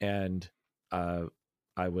 And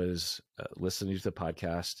I was listening to the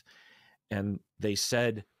podcast, and they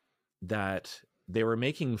said that they were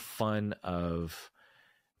making fun of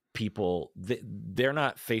people. They're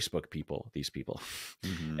not Facebook people, these people.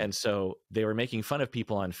 And so they were making fun of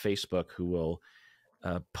people on Facebook who will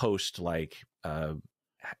post like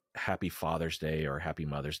Happy Father's Day or Happy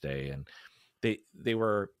Mother's Day. And they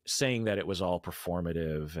were saying that it was all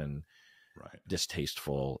performative and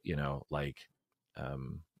distasteful, like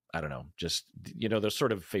I don't know, just, those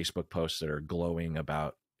sort of Facebook posts that are glowing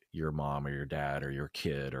about your mom or your dad or your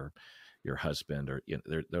kid or your husband, or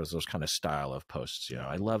there's those kind of style of posts.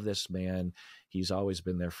 I love this man. He's always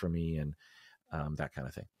been there for me, and that kind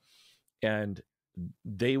of thing. And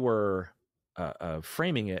they were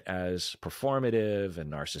framing it as performative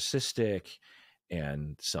and narcissistic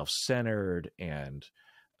and self-centered and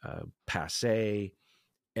passé.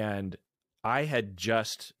 And I had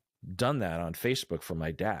just done that on Facebook for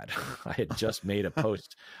my dad. I had just made a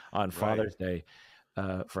post on Father's Day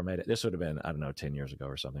for my dad. This would have been, I don't know, 10 years ago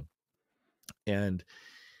or something. And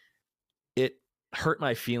it hurt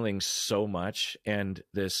my feelings so much. And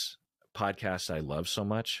this podcast I love so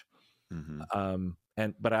much.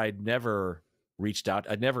 But I'd never reached out.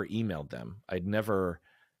 I'd never emailed them. I'd never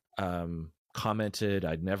commented.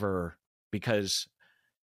 Because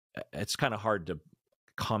it's kind of hard to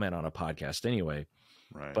comment on a podcast anyway.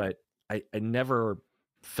 Right. But I never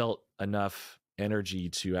felt enough energy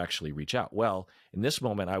to actually reach out. Well, in this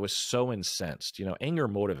moment, I was so incensed. Anger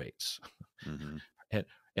motivates.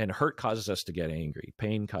 And hurt causes us to get angry.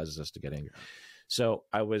 Pain causes us to get angry. So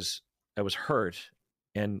I was hurt,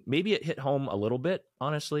 and maybe it hit home a little bit,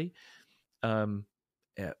 honestly, that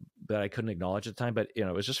I couldn't acknowledge at the time. But it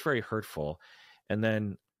was just very hurtful. And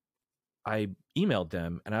then I emailed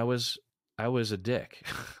them, and I was a dick.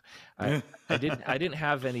 I didn't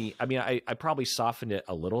have any. I mean, I probably softened it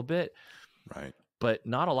a little bit, right, but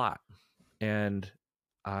not a lot. And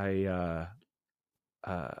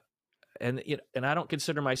and I don't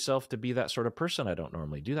consider myself to be that sort of person. I don't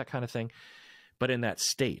normally do that kind of thing. But in that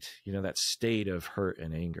state, that state of hurt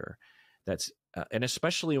and anger, and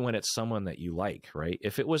especially when it's someone that you like, right?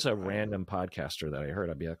 If it was a random podcaster that I heard,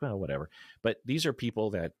 I'd be like, well, whatever. But these are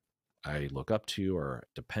people that I look up to or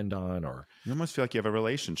depend on, or you almost feel like you have a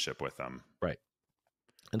relationship with them. Right.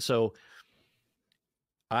 And so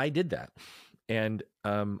I did that. And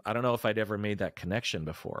I don't know if I'd ever made that connection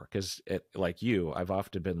before, because like you, I've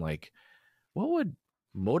often been like, what would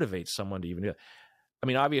motivate someone to even do that? I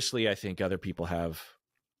mean, obviously, I think other people have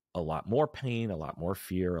a lot more pain, a lot more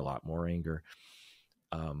fear, a lot more anger,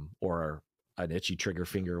 or an itchy trigger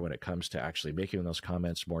finger when it comes to actually making those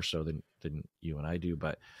comments, more so than you and I do.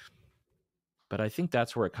 But I think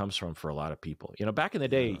that's where it comes from for a lot of people. Back in the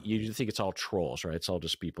day, you think it's all trolls, right? It's all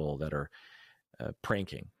just people that are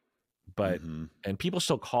pranking. But and people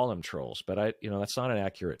still call them trolls, but that's not an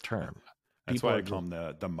accurate term. That's why I call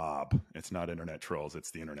them the mob. It's not internet trolls; it's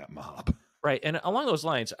the internet mob. Right. And along those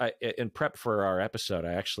lines, in prep for our episode,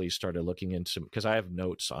 I actually started looking into, because I have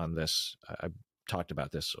notes on this. I've talked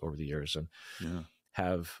about this over the years, and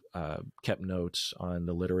have kept notes on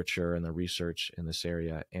the literature and the research in this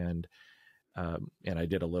area. And I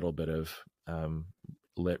did a little bit of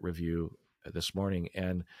lit review this morning,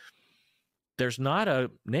 and there's not a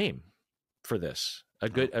name for this, a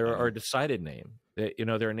good or a decided name.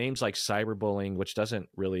 There are names like cyberbullying, which doesn't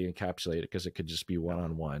really encapsulate it because it could just be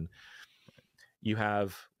one-on-one. You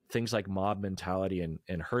have things like mob mentality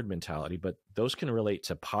and herd mentality, but those can relate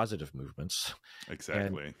to positive movements.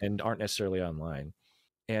 Exactly. And aren't necessarily online.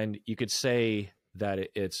 And you could say that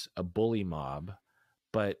it's a bully mob,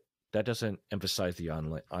 but that doesn't emphasize the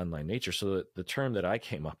online nature. So the term that I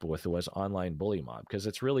came up with was online bully mob, because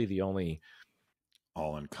it's really the only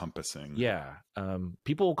all-encompassing. Yeah.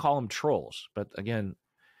 People will call them trolls, but again,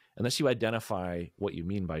 unless you identify what you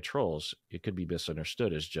mean by trolls, it could be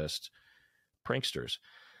misunderstood as just pranksters.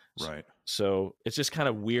 Right. So it's just kind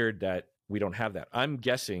of weird that we don't have that. I'm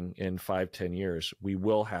guessing in 5-10 years, we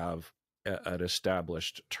will have an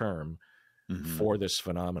established term for this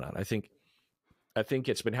phenomenon. I think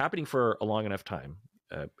it's been happening for a long enough time,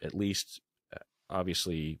 at least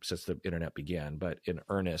obviously since the internet began, but in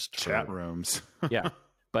earnest. Chat rooms. Yeah.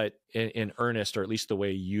 But in earnest, or at least the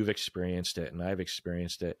way you've experienced it and I've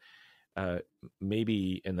experienced it,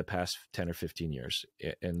 maybe in the past 10 or 15 years,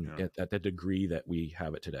 and at the degree that we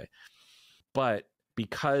have it today. But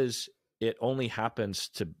because it only happens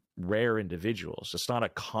to rare individuals, it's not a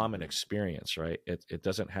common experience, right? It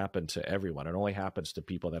doesn't happen to everyone. It only happens to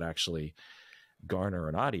people that actually garner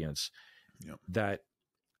an audience. That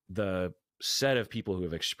the set of people who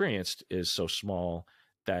have experienced is so small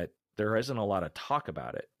that there isn't a lot of talk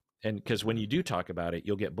about it. And because when you do talk about it,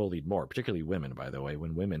 you'll get bullied more, particularly women, by the way.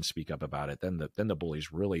 When women speak up about it, then the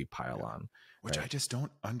bullies really pile on. Which I just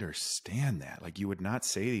don't understand that. Like, you would not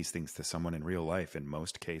say these things to someone in real life in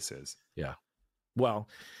most cases. Yeah. Well,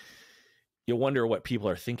 you'll wonder what people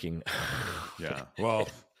are thinking. Yeah. Well,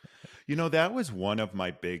 that was one of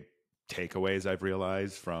my big takeaways I've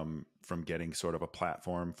realized from getting sort of a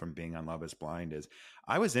platform from being on Love is Blind is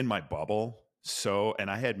I was in my bubble.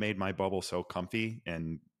 And I had made my bubble so comfy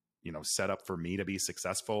and set up for me to be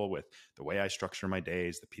successful with the way I structure my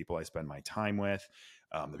days, the people I spend my time with,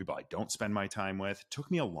 the people I don't spend my time with. It took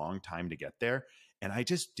me a long time to get there. And I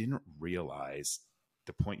just didn't realize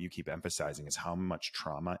the point you keep emphasizing is how much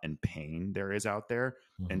trauma and pain there is out there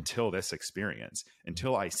until this experience,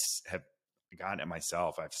 until I have gotten it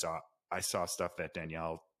myself. I saw stuff that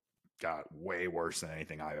Danielle got way worse than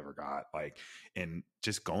anything I ever got. Like, and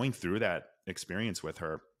just going through that experience with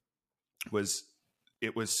her was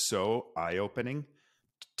so eye-opening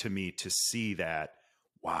to me to see that,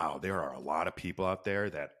 wow, there are a lot of people out there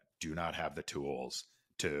that do not have the tools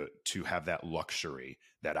to have that luxury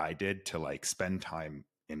that I did, to like spend time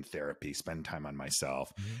in therapy, spend time on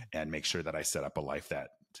myself, and make sure that I set up a life that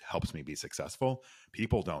helps me be successful.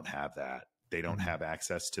 People don't have that. They don't have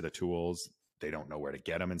access to the tools. They don't know where to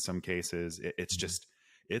get them in some cases. It's just,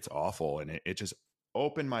 it's awful. And it just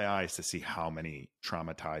opened my eyes to see how many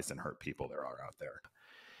traumatized and hurt people there are out there.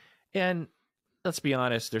 And let's be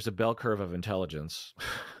honest, there's a bell curve of intelligence.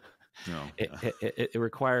 No. It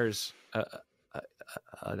requires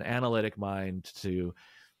an analytic mind to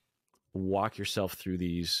walk yourself through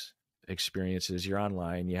these experiences. You're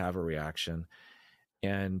online, you have a reaction.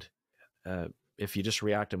 And if you just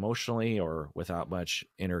react emotionally or without much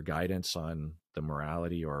inner guidance on the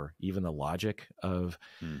morality or even the logic of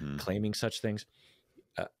claiming such things,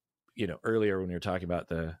 earlier when we were talking about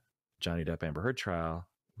the Johnny Depp Amber Heard trial,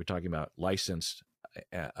 we're talking about licensed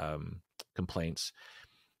complaints.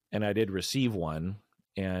 And I did receive one,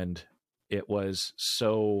 and it was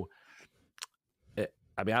so,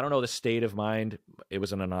 I don't know the state of mind. It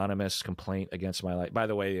was an anonymous complaint against my life. By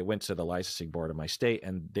the way, it went to the licensing board of my state,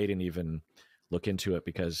 and they didn't even look into it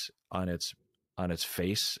because on its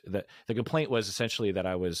face, the complaint was essentially that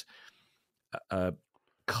I was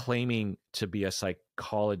claiming to be a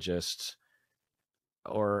psychologist,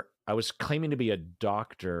 or I was claiming to be a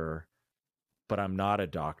doctor, but I'm not a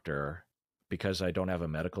doctor because I don't have a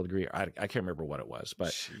medical degree. I can't remember what it was, but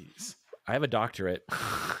jeez. I have a doctorate.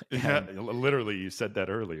 Yeah, literally, you said that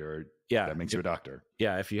earlier. Yeah, that makes you a doctor.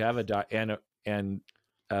 Yeah, if you have a and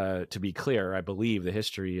to be clear, I believe the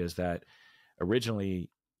history is that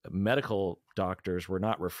originally medical doctors were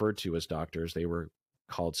not referred to as doctors; they were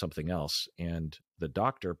called something else, and the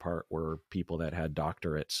doctor part were people that had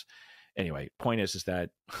doctorates. Anyway, point is that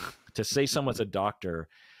to say someone's a doctor,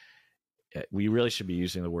 we really should be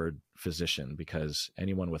using the word physician, because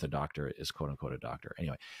anyone with a doctorate is quote unquote a doctor.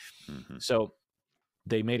 Anyway, so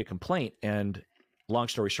they made a complaint, and long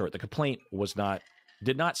story short, the complaint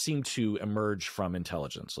did not seem to emerge from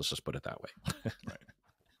intelligence. Let's just put it that way.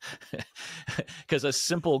 Right. Because a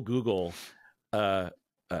simple Google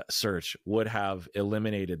search would have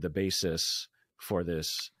eliminated the basis for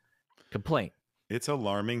this complaint. It's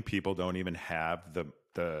alarming. People don't even have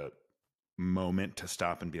the moment to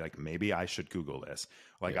stop and be like, maybe I should Google this.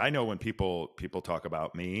 Like, I know when people talk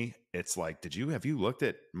about me, it's like, have you looked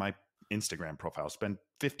at my Instagram profile? Spend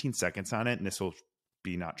 15 seconds on it and this will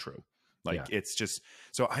be not true. Like, it's just,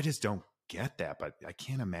 so I just don't get that, but I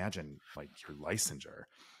can't imagine like your licensure.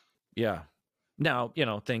 Yeah. Now,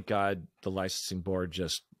 thank God the licensing board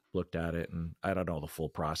just looked at it, and I don't know the full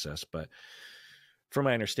process, but from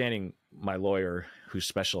my understanding, my lawyer, who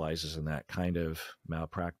specializes in that kind of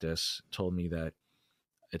malpractice, told me that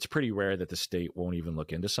it's pretty rare that the state won't even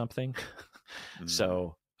look into something.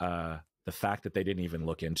 So the fact that they didn't even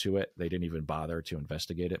look into it, they didn't even bother to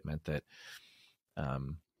investigate it, meant that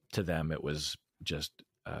to them it was just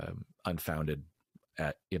unfounded.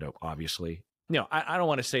 Obviously, I don't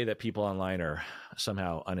want to say that people online are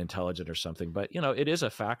somehow unintelligent or something, but it is a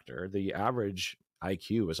factor. The average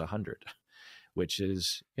IQ is 100. Which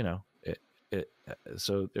is,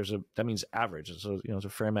 so that means average. So, there's a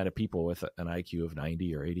fair amount of people with an IQ of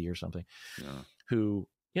 90 or 80 or something who,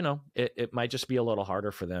 it might just be a little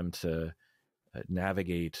harder for them to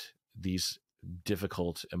navigate these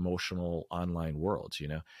difficult emotional online worlds,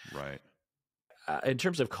 Right. In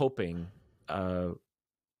terms of coping,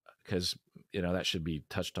 because, that should be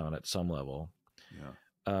touched on at some level.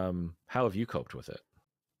 Yeah. How have you coped with it?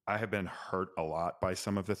 I have been hurt a lot by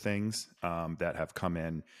some of the things that have come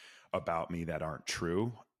in about me that aren't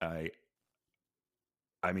true. I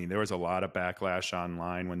mean, there was a lot of backlash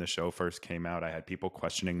online when the show first came out. I had people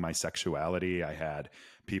questioning my sexuality. I had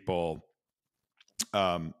people,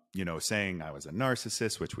 saying I was a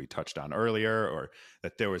narcissist, which we touched on earlier, or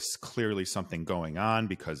that there was clearly something going on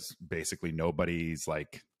because basically nobody's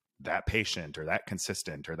like that patient or that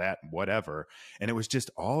consistent or that whatever. And it was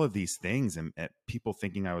just all of these things, and people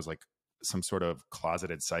thinking I was like some sort of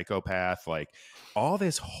closeted psychopath, like all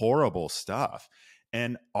this horrible stuff.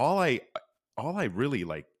 And all I really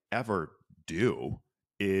like ever do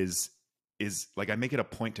is like, I make it a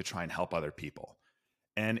point to try and help other people.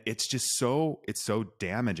 And it's just it's so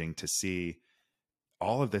damaging to see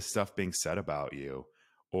all of this stuff being said about you,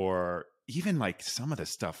 or even like some of the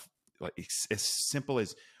stuff, like as simple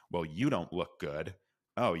as, well, you don't look good.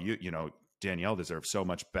 Oh, you know, Danielle deserves so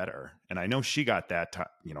much better. And I know she got that,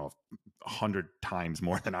 100 times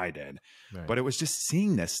more than I did. Right. But it was just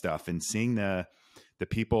seeing this stuff and seeing the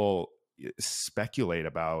people speculate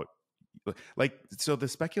about, like, so the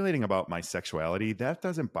speculating about my sexuality, that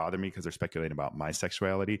doesn't bother me because they're speculating about my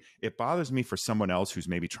sexuality. It bothers me for someone else who's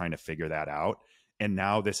maybe trying to figure that out. And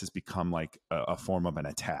now this has become like a form of an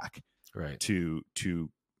attack, right, to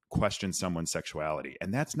question someone's sexuality.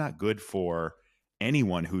 And that's not good for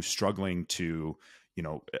anyone who's struggling to,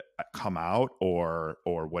 come out or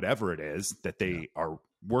whatever it is that they are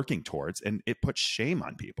working towards. And it puts shame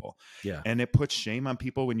on people. Yeah. And it puts shame on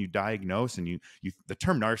people when you diagnose, and you the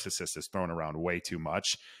term narcissist is thrown around way too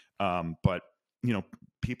much. But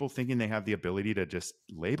people thinking they have the ability to just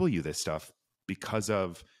label you this stuff because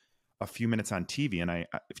of a few minutes on TV. And I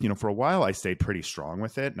for a while I stayed pretty strong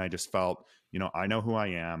with it. And I just felt, I know who I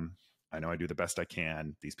am. I know I do the best I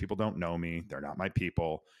can. These people don't know me. They're not my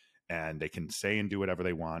people. And they can say and do whatever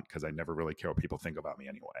they want because I never really care what people think about me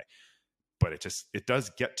anyway. But it does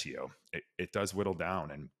get to you. It does whittle down.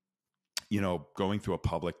 And, going through a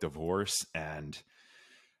public divorce and,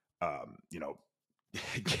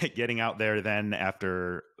 getting out there then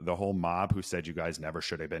after the whole mob who said you guys never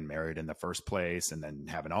should have been married in the first place, and then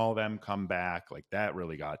having all of them come back, like, that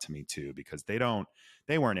really got to me too, because they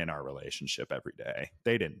weren't in our relationship every day.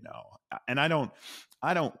 They didn't know. And I don't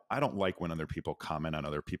like when other people comment on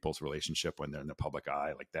other people's relationship when they're in the public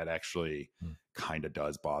eye. Like, that actually kind of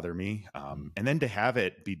does bother me. And then to have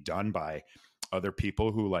it be done by other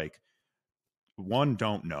people who, like, one,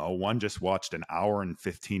 don't know, one just watched an hour and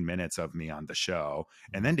 15 minutes of me on the show.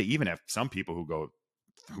 And then to even have some people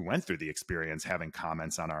who went through the experience having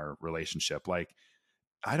comments on our relationship, like,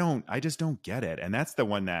 I just don't get it. And that's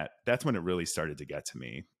when it really started to get to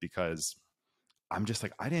me, because I'm just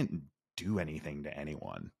like, I didn't do anything to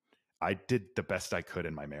anyone. I did the best I could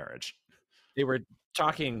in my marriage. They were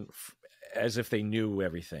talking as if they knew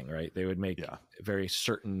everything, right? They would make very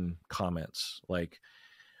certain comments like,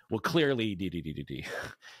 well, clearly,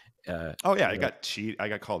 I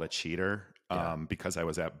got called a cheater because I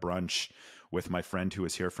was at brunch with my friend who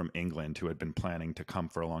was here from England, who had been planning to come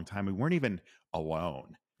for a long time. We weren't even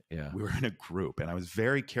alone. Yeah. We were in a group, and I was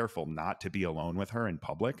very careful not to be alone with her in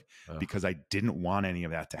public because I didn't want any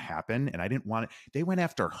of that to happen. And I didn't want it. They went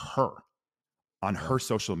after her on her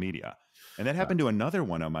social media. And that happened to another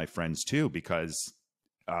one of my friends too, because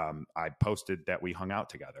I posted that we hung out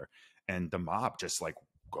together, and the mob just like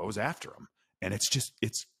goes after him. And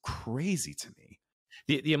it's crazy to me.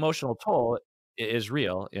 The emotional toll is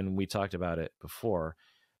real. And we talked about it before.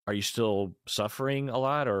 Are you still suffering a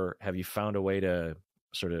lot, or have you found a way to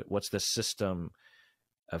sort of, what's the system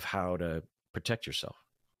of how to protect yourself?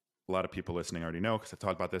 A lot of people listening already know, because I've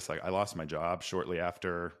talked about this. Like, I lost my job shortly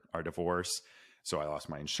after our divorce. So I lost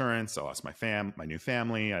my insurance. I lost my new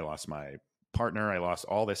family. I lost my partner. I lost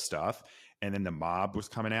all this stuff. And then the mob was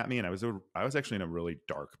coming at me, and I was actually in a really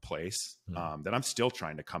dark place that I'm still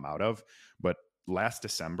trying to come out of. But last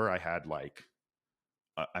December, I had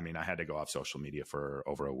I had to go off social media for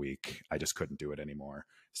over a week. I just couldn't do it anymore,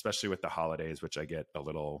 especially with the holidays, which I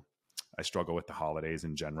struggle with the holidays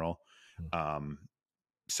in general.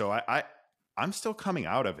 So I'm still coming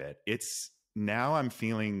out of it. Now I'm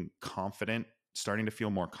feeling confident, starting to feel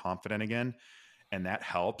more confident again. And that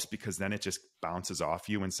helps, because then it just bounces off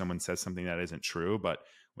you when someone says something that isn't true. But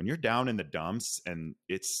when you're down in the dumps, and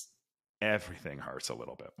everything hurts a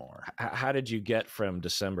little bit more. How did you get from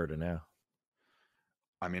December to now?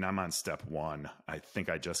 I mean, I'm on step 1. I think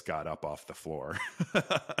I just got up off the floor,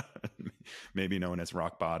 maybe known as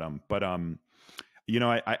rock bottom. But,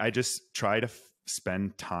 I just try to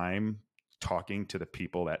spend time talking to the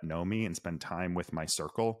people that know me and spend time with my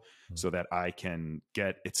circle so that I can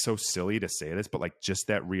get, it's so silly to say this, but like, just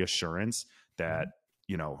that reassurance that,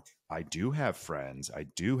 I do have friends. I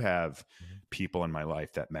do have people in my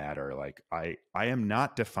life that matter. Like, I am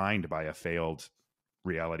not defined by a failed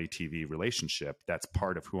reality TV relationship. That's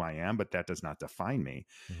part of who I am, but that does not define me.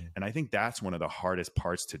 And I think that's one of the hardest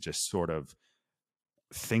parts to just sort of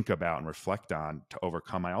think about and reflect on to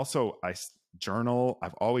overcome. I journal.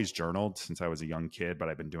 I've always journaled since I was a young kid, but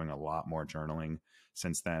I've been doing a lot more journaling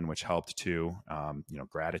since then, which helped too.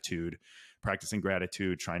 Gratitude, practicing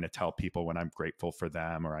gratitude, trying to tell people when I'm grateful for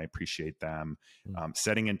them or I appreciate them.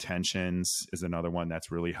 Setting intentions is another one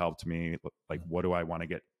that's really helped me. Like, what do I want to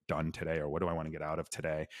get done today, or what do I want to get out of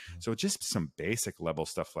today? So just some basic level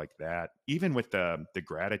stuff like that. Even with the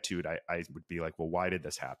gratitude, I would be like, well, why did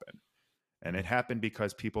this happen? And it happened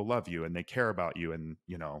because people love you and they care about you, and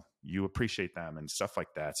you appreciate them and stuff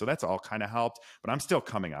like that. So that's all kind of helped, but I'm still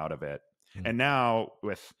coming out of it. And now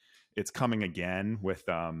it's coming again with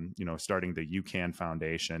starting the UCAN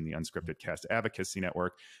Foundation, the Unscripted Cast Advocacy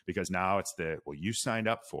Network, because now it's you signed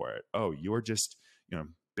up for it. Oh, you're just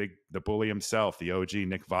the bully himself, the OG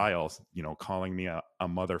Nick Vile, calling me a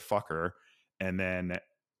motherfucker. And then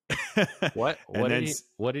what did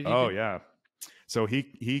he oh do? Yeah. So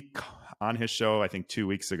he on his show, I think 2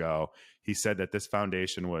 weeks ago, he said that this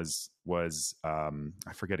foundation was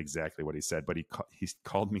I forget exactly what he said, but he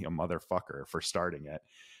called me a motherfucker for starting it,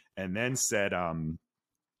 and then said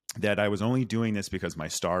that I was only doing this because my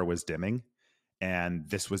star was dimming, and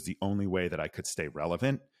this was the only way that I could stay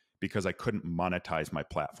relevant because I couldn't monetize my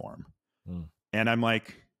platform. And I'm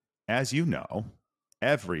like, as you know,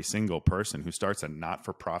 every single person who starts a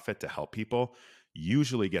not-for-profit to help people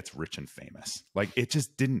usually gets rich and famous. Like, it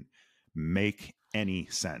just didn't make any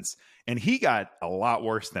sense. And he got a lot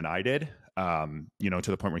worse than I did, to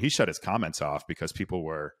the point where he shut his comments off because people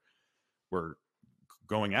were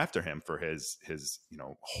going after him for his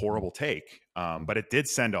horrible take. But it did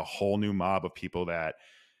send a whole new mob of people that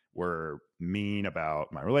were mean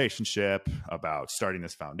about my relationship, about starting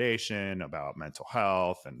this foundation, about mental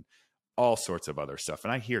health, and all sorts of other stuff.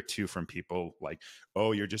 And I hear too from people like,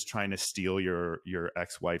 oh, you're just trying to steal your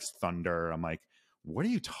ex-wife's thunder. I'm like, what are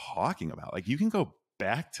you talking about? Like, you can go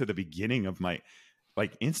back to the beginning of my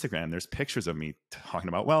Instagram. There's pictures of me talking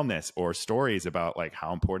about wellness or stories about like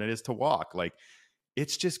how important it is to walk. Like,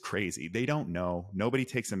 it's just crazy. They don't know. Nobody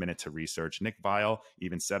takes a minute to research. Nick Vile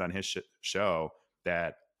even said on his show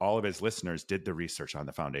that all of his listeners did the research on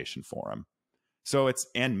the foundation for him. So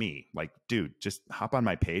and me, like, dude, just hop on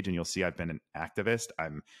my page and you'll see I've been an activist.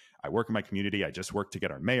 I work in my community. I just worked to get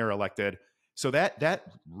our mayor elected. So that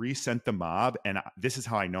resent the mob. And this is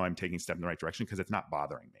how I know I'm taking a step in the right direction, because it's not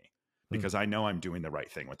bothering me, because I know I'm doing the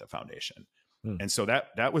right thing with the foundation. And so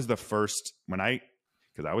that was the first,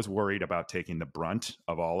 because I was worried about taking the brunt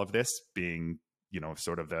of all of this, being,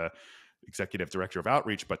 sort of the executive director of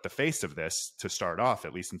outreach, but the face of this to start off,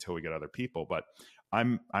 at least until we get other people. But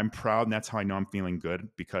I'm proud, and that's how I know I'm feeling good,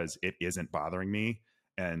 because it isn't bothering me.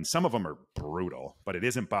 And some of them are brutal, but it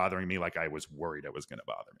isn't bothering me like I was worried it was going to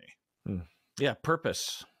bother me. Yeah,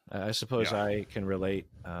 purpose. I suppose I can relate.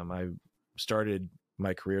 I started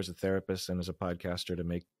my career as a therapist and as a podcaster to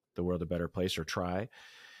make the world a better place, or try.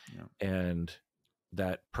 Yeah. And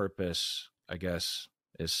that purpose, I guess,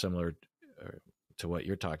 is similar to what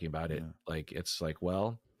you're talking about. It it's like,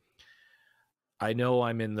 well, I know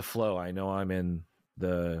I'm in the flow. I know I'm in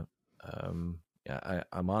the I'm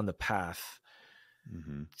on the path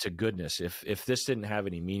to goodness. If this didn't have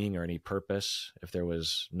any meaning or any purpose, if there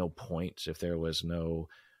was no point, if there was no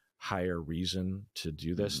higher reason to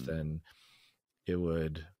do this, then it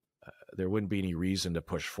would there wouldn't be any reason to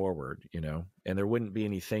push forward, and there wouldn't be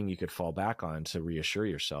anything you could fall back on to reassure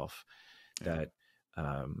yourself that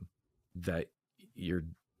that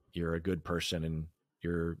you're a good person, and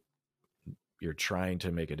you're trying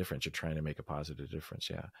to make a difference. You're trying to make a positive difference.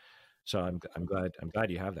 Yeah. So I'm glad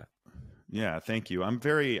you have that. Yeah. Thank you. I'm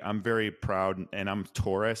very proud, and I'm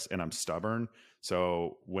Taurus, and I'm stubborn.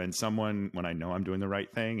 So when I know I'm doing the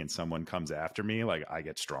right thing and someone comes after me, like, I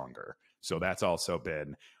get stronger. So that's also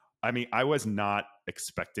been, I was not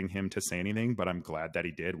expecting him to say anything, but I'm glad that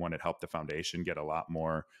he did, when it helped the foundation get a lot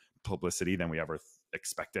more publicity than we ever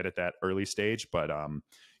expected at that early stage. But,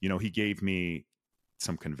 he gave me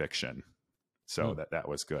some conviction. So that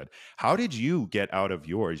was good. How did you get out of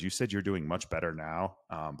yours? You said you're doing much better now,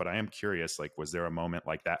 but I am curious, like, was there a moment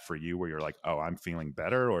like that for you where you're like, oh, I'm feeling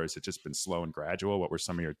better, or has it just been slow and gradual? What were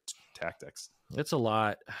some of your tactics? It's a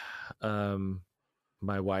lot.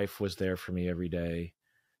 My wife was there for me every day.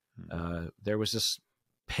 There was this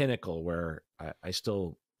pinnacle where I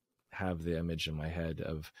still have the image in my head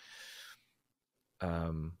of,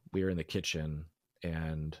 we were in the kitchen,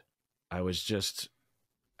 and I was just,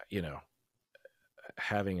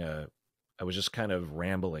 I was just kind of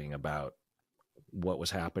rambling about what was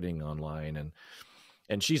happening online,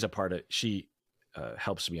 and she's a part of, she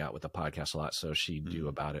helps me out with the podcast a lot. So she knew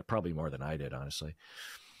about it probably more than I did, honestly.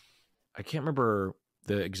 I can't remember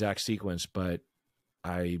the exact sequence, but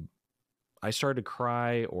I started to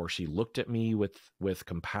cry, or she looked at me with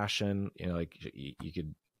compassion, like you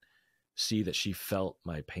could see that she felt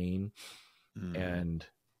my pain. And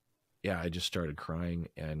yeah, I just started crying,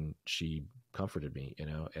 and she comforted me,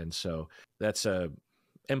 and so that's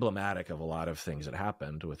emblematic of a lot of things that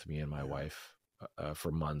happened with me and my wife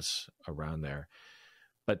for months around there.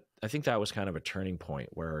 But I think that was kind of a turning point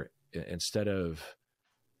where instead of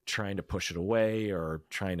trying to push it away or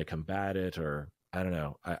trying to combat it, or I don't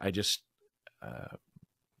know, I just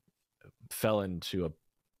fell into a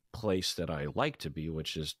place that I like to be,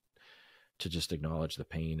 which is to just acknowledge the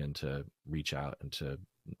pain and to reach out and to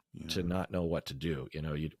not know what to do.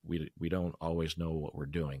 We don't always know what we're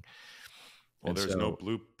doing. Well, there's no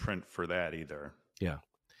blueprint for that either. Yeah.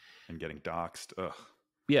 And getting doxxed. Ugh.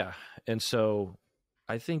 Yeah. And so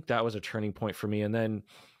I think that was a turning point for me. And then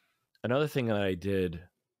another thing that I did,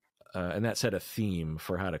 and that set a theme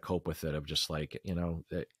for how to cope with it, of just like,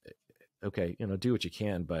 okay, do what you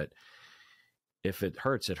can, but if it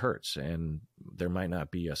hurts, it hurts. And there might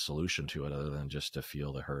not be a solution to it other than just to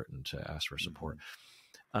feel the hurt and to ask for support.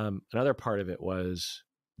 Another part of it was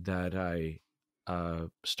that I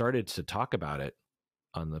started to talk about it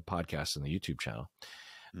on the podcast and the YouTube channel.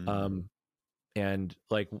 And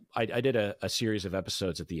like I did a series of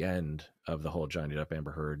episodes at the end of the whole Johnny Depp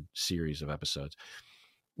Amber Heard series of episodes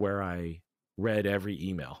where I read every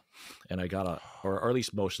email, and I got or at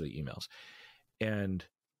least most of the emails. And,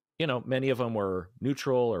 many of them were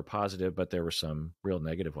neutral or positive, but there were some real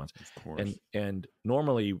negative ones. Of course. And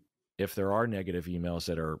normally if there are negative emails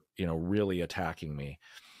that are, really attacking me,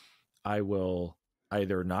 I will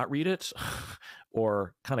either not read it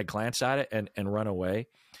or kind of glance at it and run away.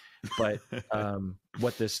 But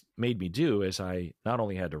what this made me do is I not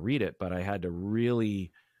only had to read it, but I had to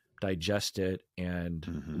really digest it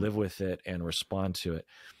and live with it and respond to it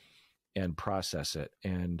and process it.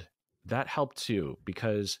 And that helped too,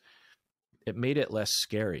 because it made it less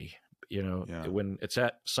scary. When it's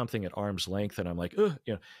at something at arm's length and I'm like,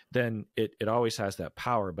 then it always has that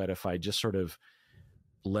power. But if I just sort of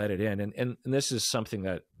let it in, and this is something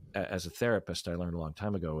that as a therapist, I learned a long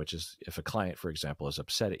time ago, which is if a client, for example, is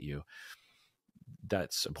upset at you,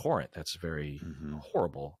 that's abhorrent. That's very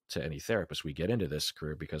horrible to any therapist. We get into this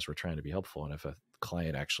career because we're trying to be helpful. And if a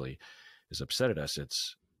client actually is upset at us,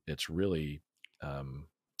 it's really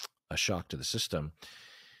a shock to the system.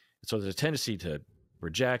 So there's a tendency to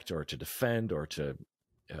reject or to defend or to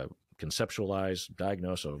conceptualize,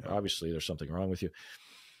 diagnose. So obviously there's something wrong with you.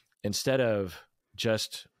 Instead of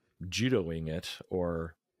just judoing it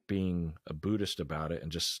or being a Buddhist about it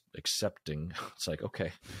and just accepting, it's like,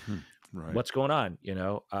 okay, right. What's going on?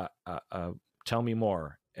 Tell me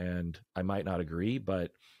more. And I might not agree,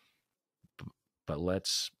 but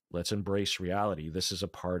let's embrace reality. This is a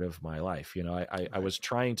part of my life. I was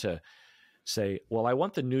trying to say, well, I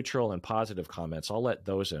want the neutral and positive comments. I'll let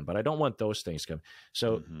those in, but I don't want those things come.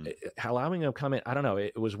 So allowing them come in, I don't know.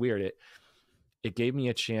 It was weird. It gave me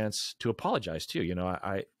a chance to apologize too.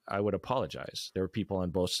 I would apologize. There were people on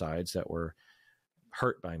both sides that were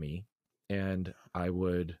hurt by me, and I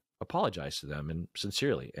would apologize to them and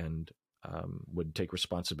sincerely, and would take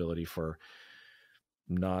responsibility for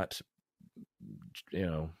not,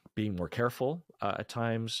 being more careful at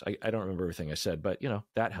times. I don't remember everything I said, but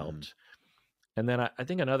that helped. And then I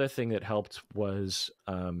think another thing that helped was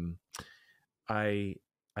I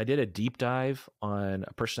did a deep dive on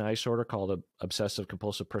a personality disorder called obsessive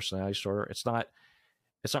compulsive personality disorder. It's not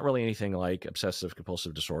really anything like obsessive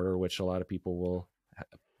compulsive disorder, which a lot of people will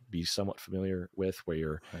be somewhat familiar with, where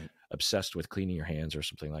you're obsessed with cleaning your hands or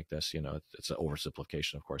something like this. It's an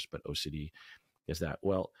oversimplification, of course, but OCD is that.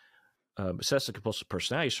 Well, obsessive compulsive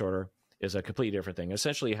personality disorder is a completely different thing.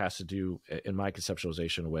 Essentially, it has to do, in my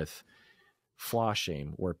conceptualization, with flaw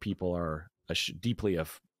shame, where people are deeply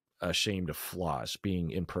ashamed of flaws,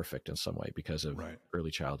 being imperfect in some way because of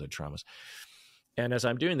early childhood traumas. And as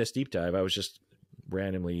I'm doing this deep dive, I was just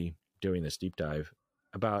randomly doing this deep dive.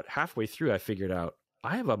 About halfway through, I figured out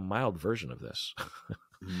I have a mild version of this.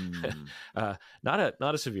 Not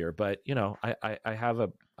a severe, but I have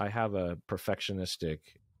a perfectionistic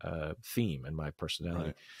theme in my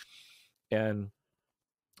personality. And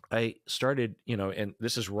I started, and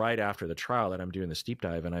this is right after the trial that I'm doing this deep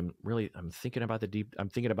dive, and I'm thinking about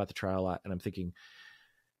the trial a lot, and I'm thinking,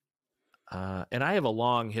 and I have a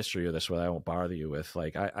long history of this, what I won't bother you with.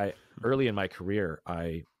 Like I early in my career,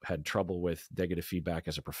 I had trouble with negative feedback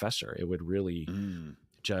as a professor. It would really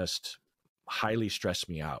just highly stress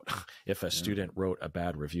me out if a student wrote a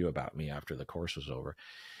bad review about me after the course was over.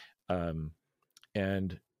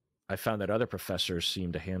 And I found that other professors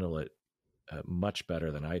seemed to handle it much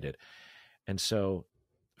better than I did. And so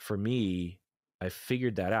for me, I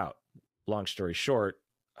figured that out. Long story short,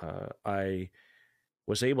 I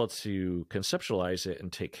was able to conceptualize it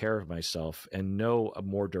and take care of myself and know a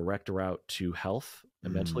more direct route to health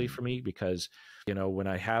mentally for me, because, when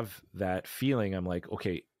I have that feeling, I'm like,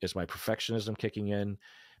 okay, is my perfectionism kicking in?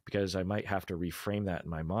 because I might have to reframe that in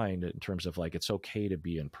my mind in terms of like, it's okay to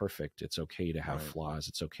be imperfect. It's okay to have flaws.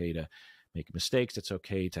 It's okay to make mistakes. It's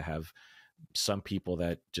okay to have some people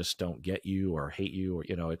that just don't get you or hate you,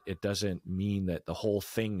 or, it doesn't mean that the whole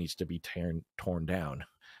thing needs to be torn down.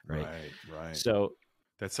 Right. So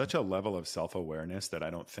that's such a level of self-awareness that I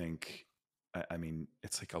don't think, I mean,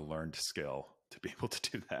 it's like a learned skill to be able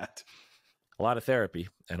to do that. A lot of therapy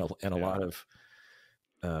and a lot of,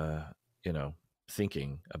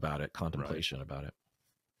 thinking about it, contemplation about it.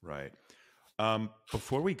 Right.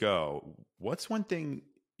 Before we go, what's one thing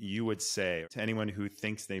you would say to anyone who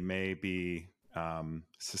thinks they may be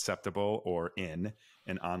susceptible or in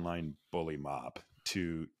an online bully mob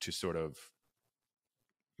to sort of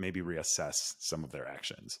maybe reassess some of their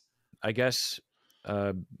actions? I guess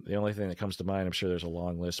the only thing that comes to mind, I'm sure there's a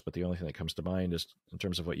long list, but the only thing that comes to mind is in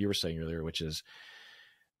terms of what you were saying earlier, which is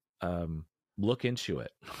look into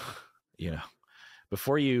it.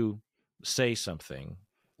 Before you say something,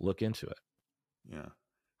 look into it. Yeah,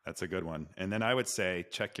 that's a good one. And then I would say,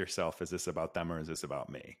 check yourself. Is this about them or is this about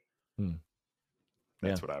me?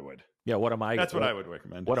 That's what I would. Yeah. What am I? That's what I would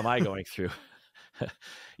recommend. What am I going through?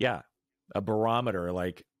 Yeah. A barometer.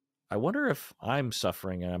 Like, I wonder if I'm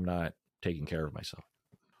suffering and I'm not taking care of myself.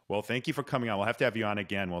 Well, thank you for coming on. We'll have to have you on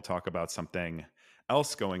again. We'll talk about something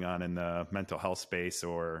else going on in the mental health space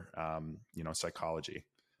or, psychology.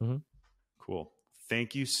 Mm-hmm. Cool.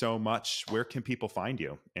 Thank you so much. Where can people find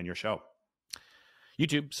you and your show?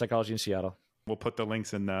 YouTube, Psychology in Seattle. We'll put the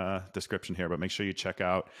links in the description here, but make sure you check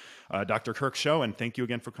out Dr. Kirk's show. And thank you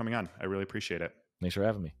again for coming on. I really appreciate it. Thanks for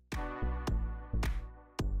having me.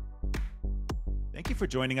 Thank you for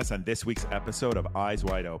joining us on this week's episode of Eyes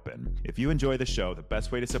Wide Open. If you enjoy the show, the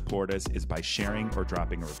best way to support us is by sharing or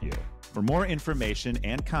dropping a review. For more information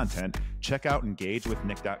and content, check out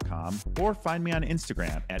engagewithnick.com or find me on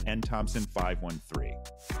Instagram at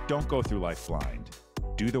nthompson513. Don't go through life blind.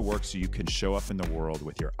 Do the work so you can show up in the world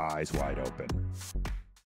with your eyes wide open.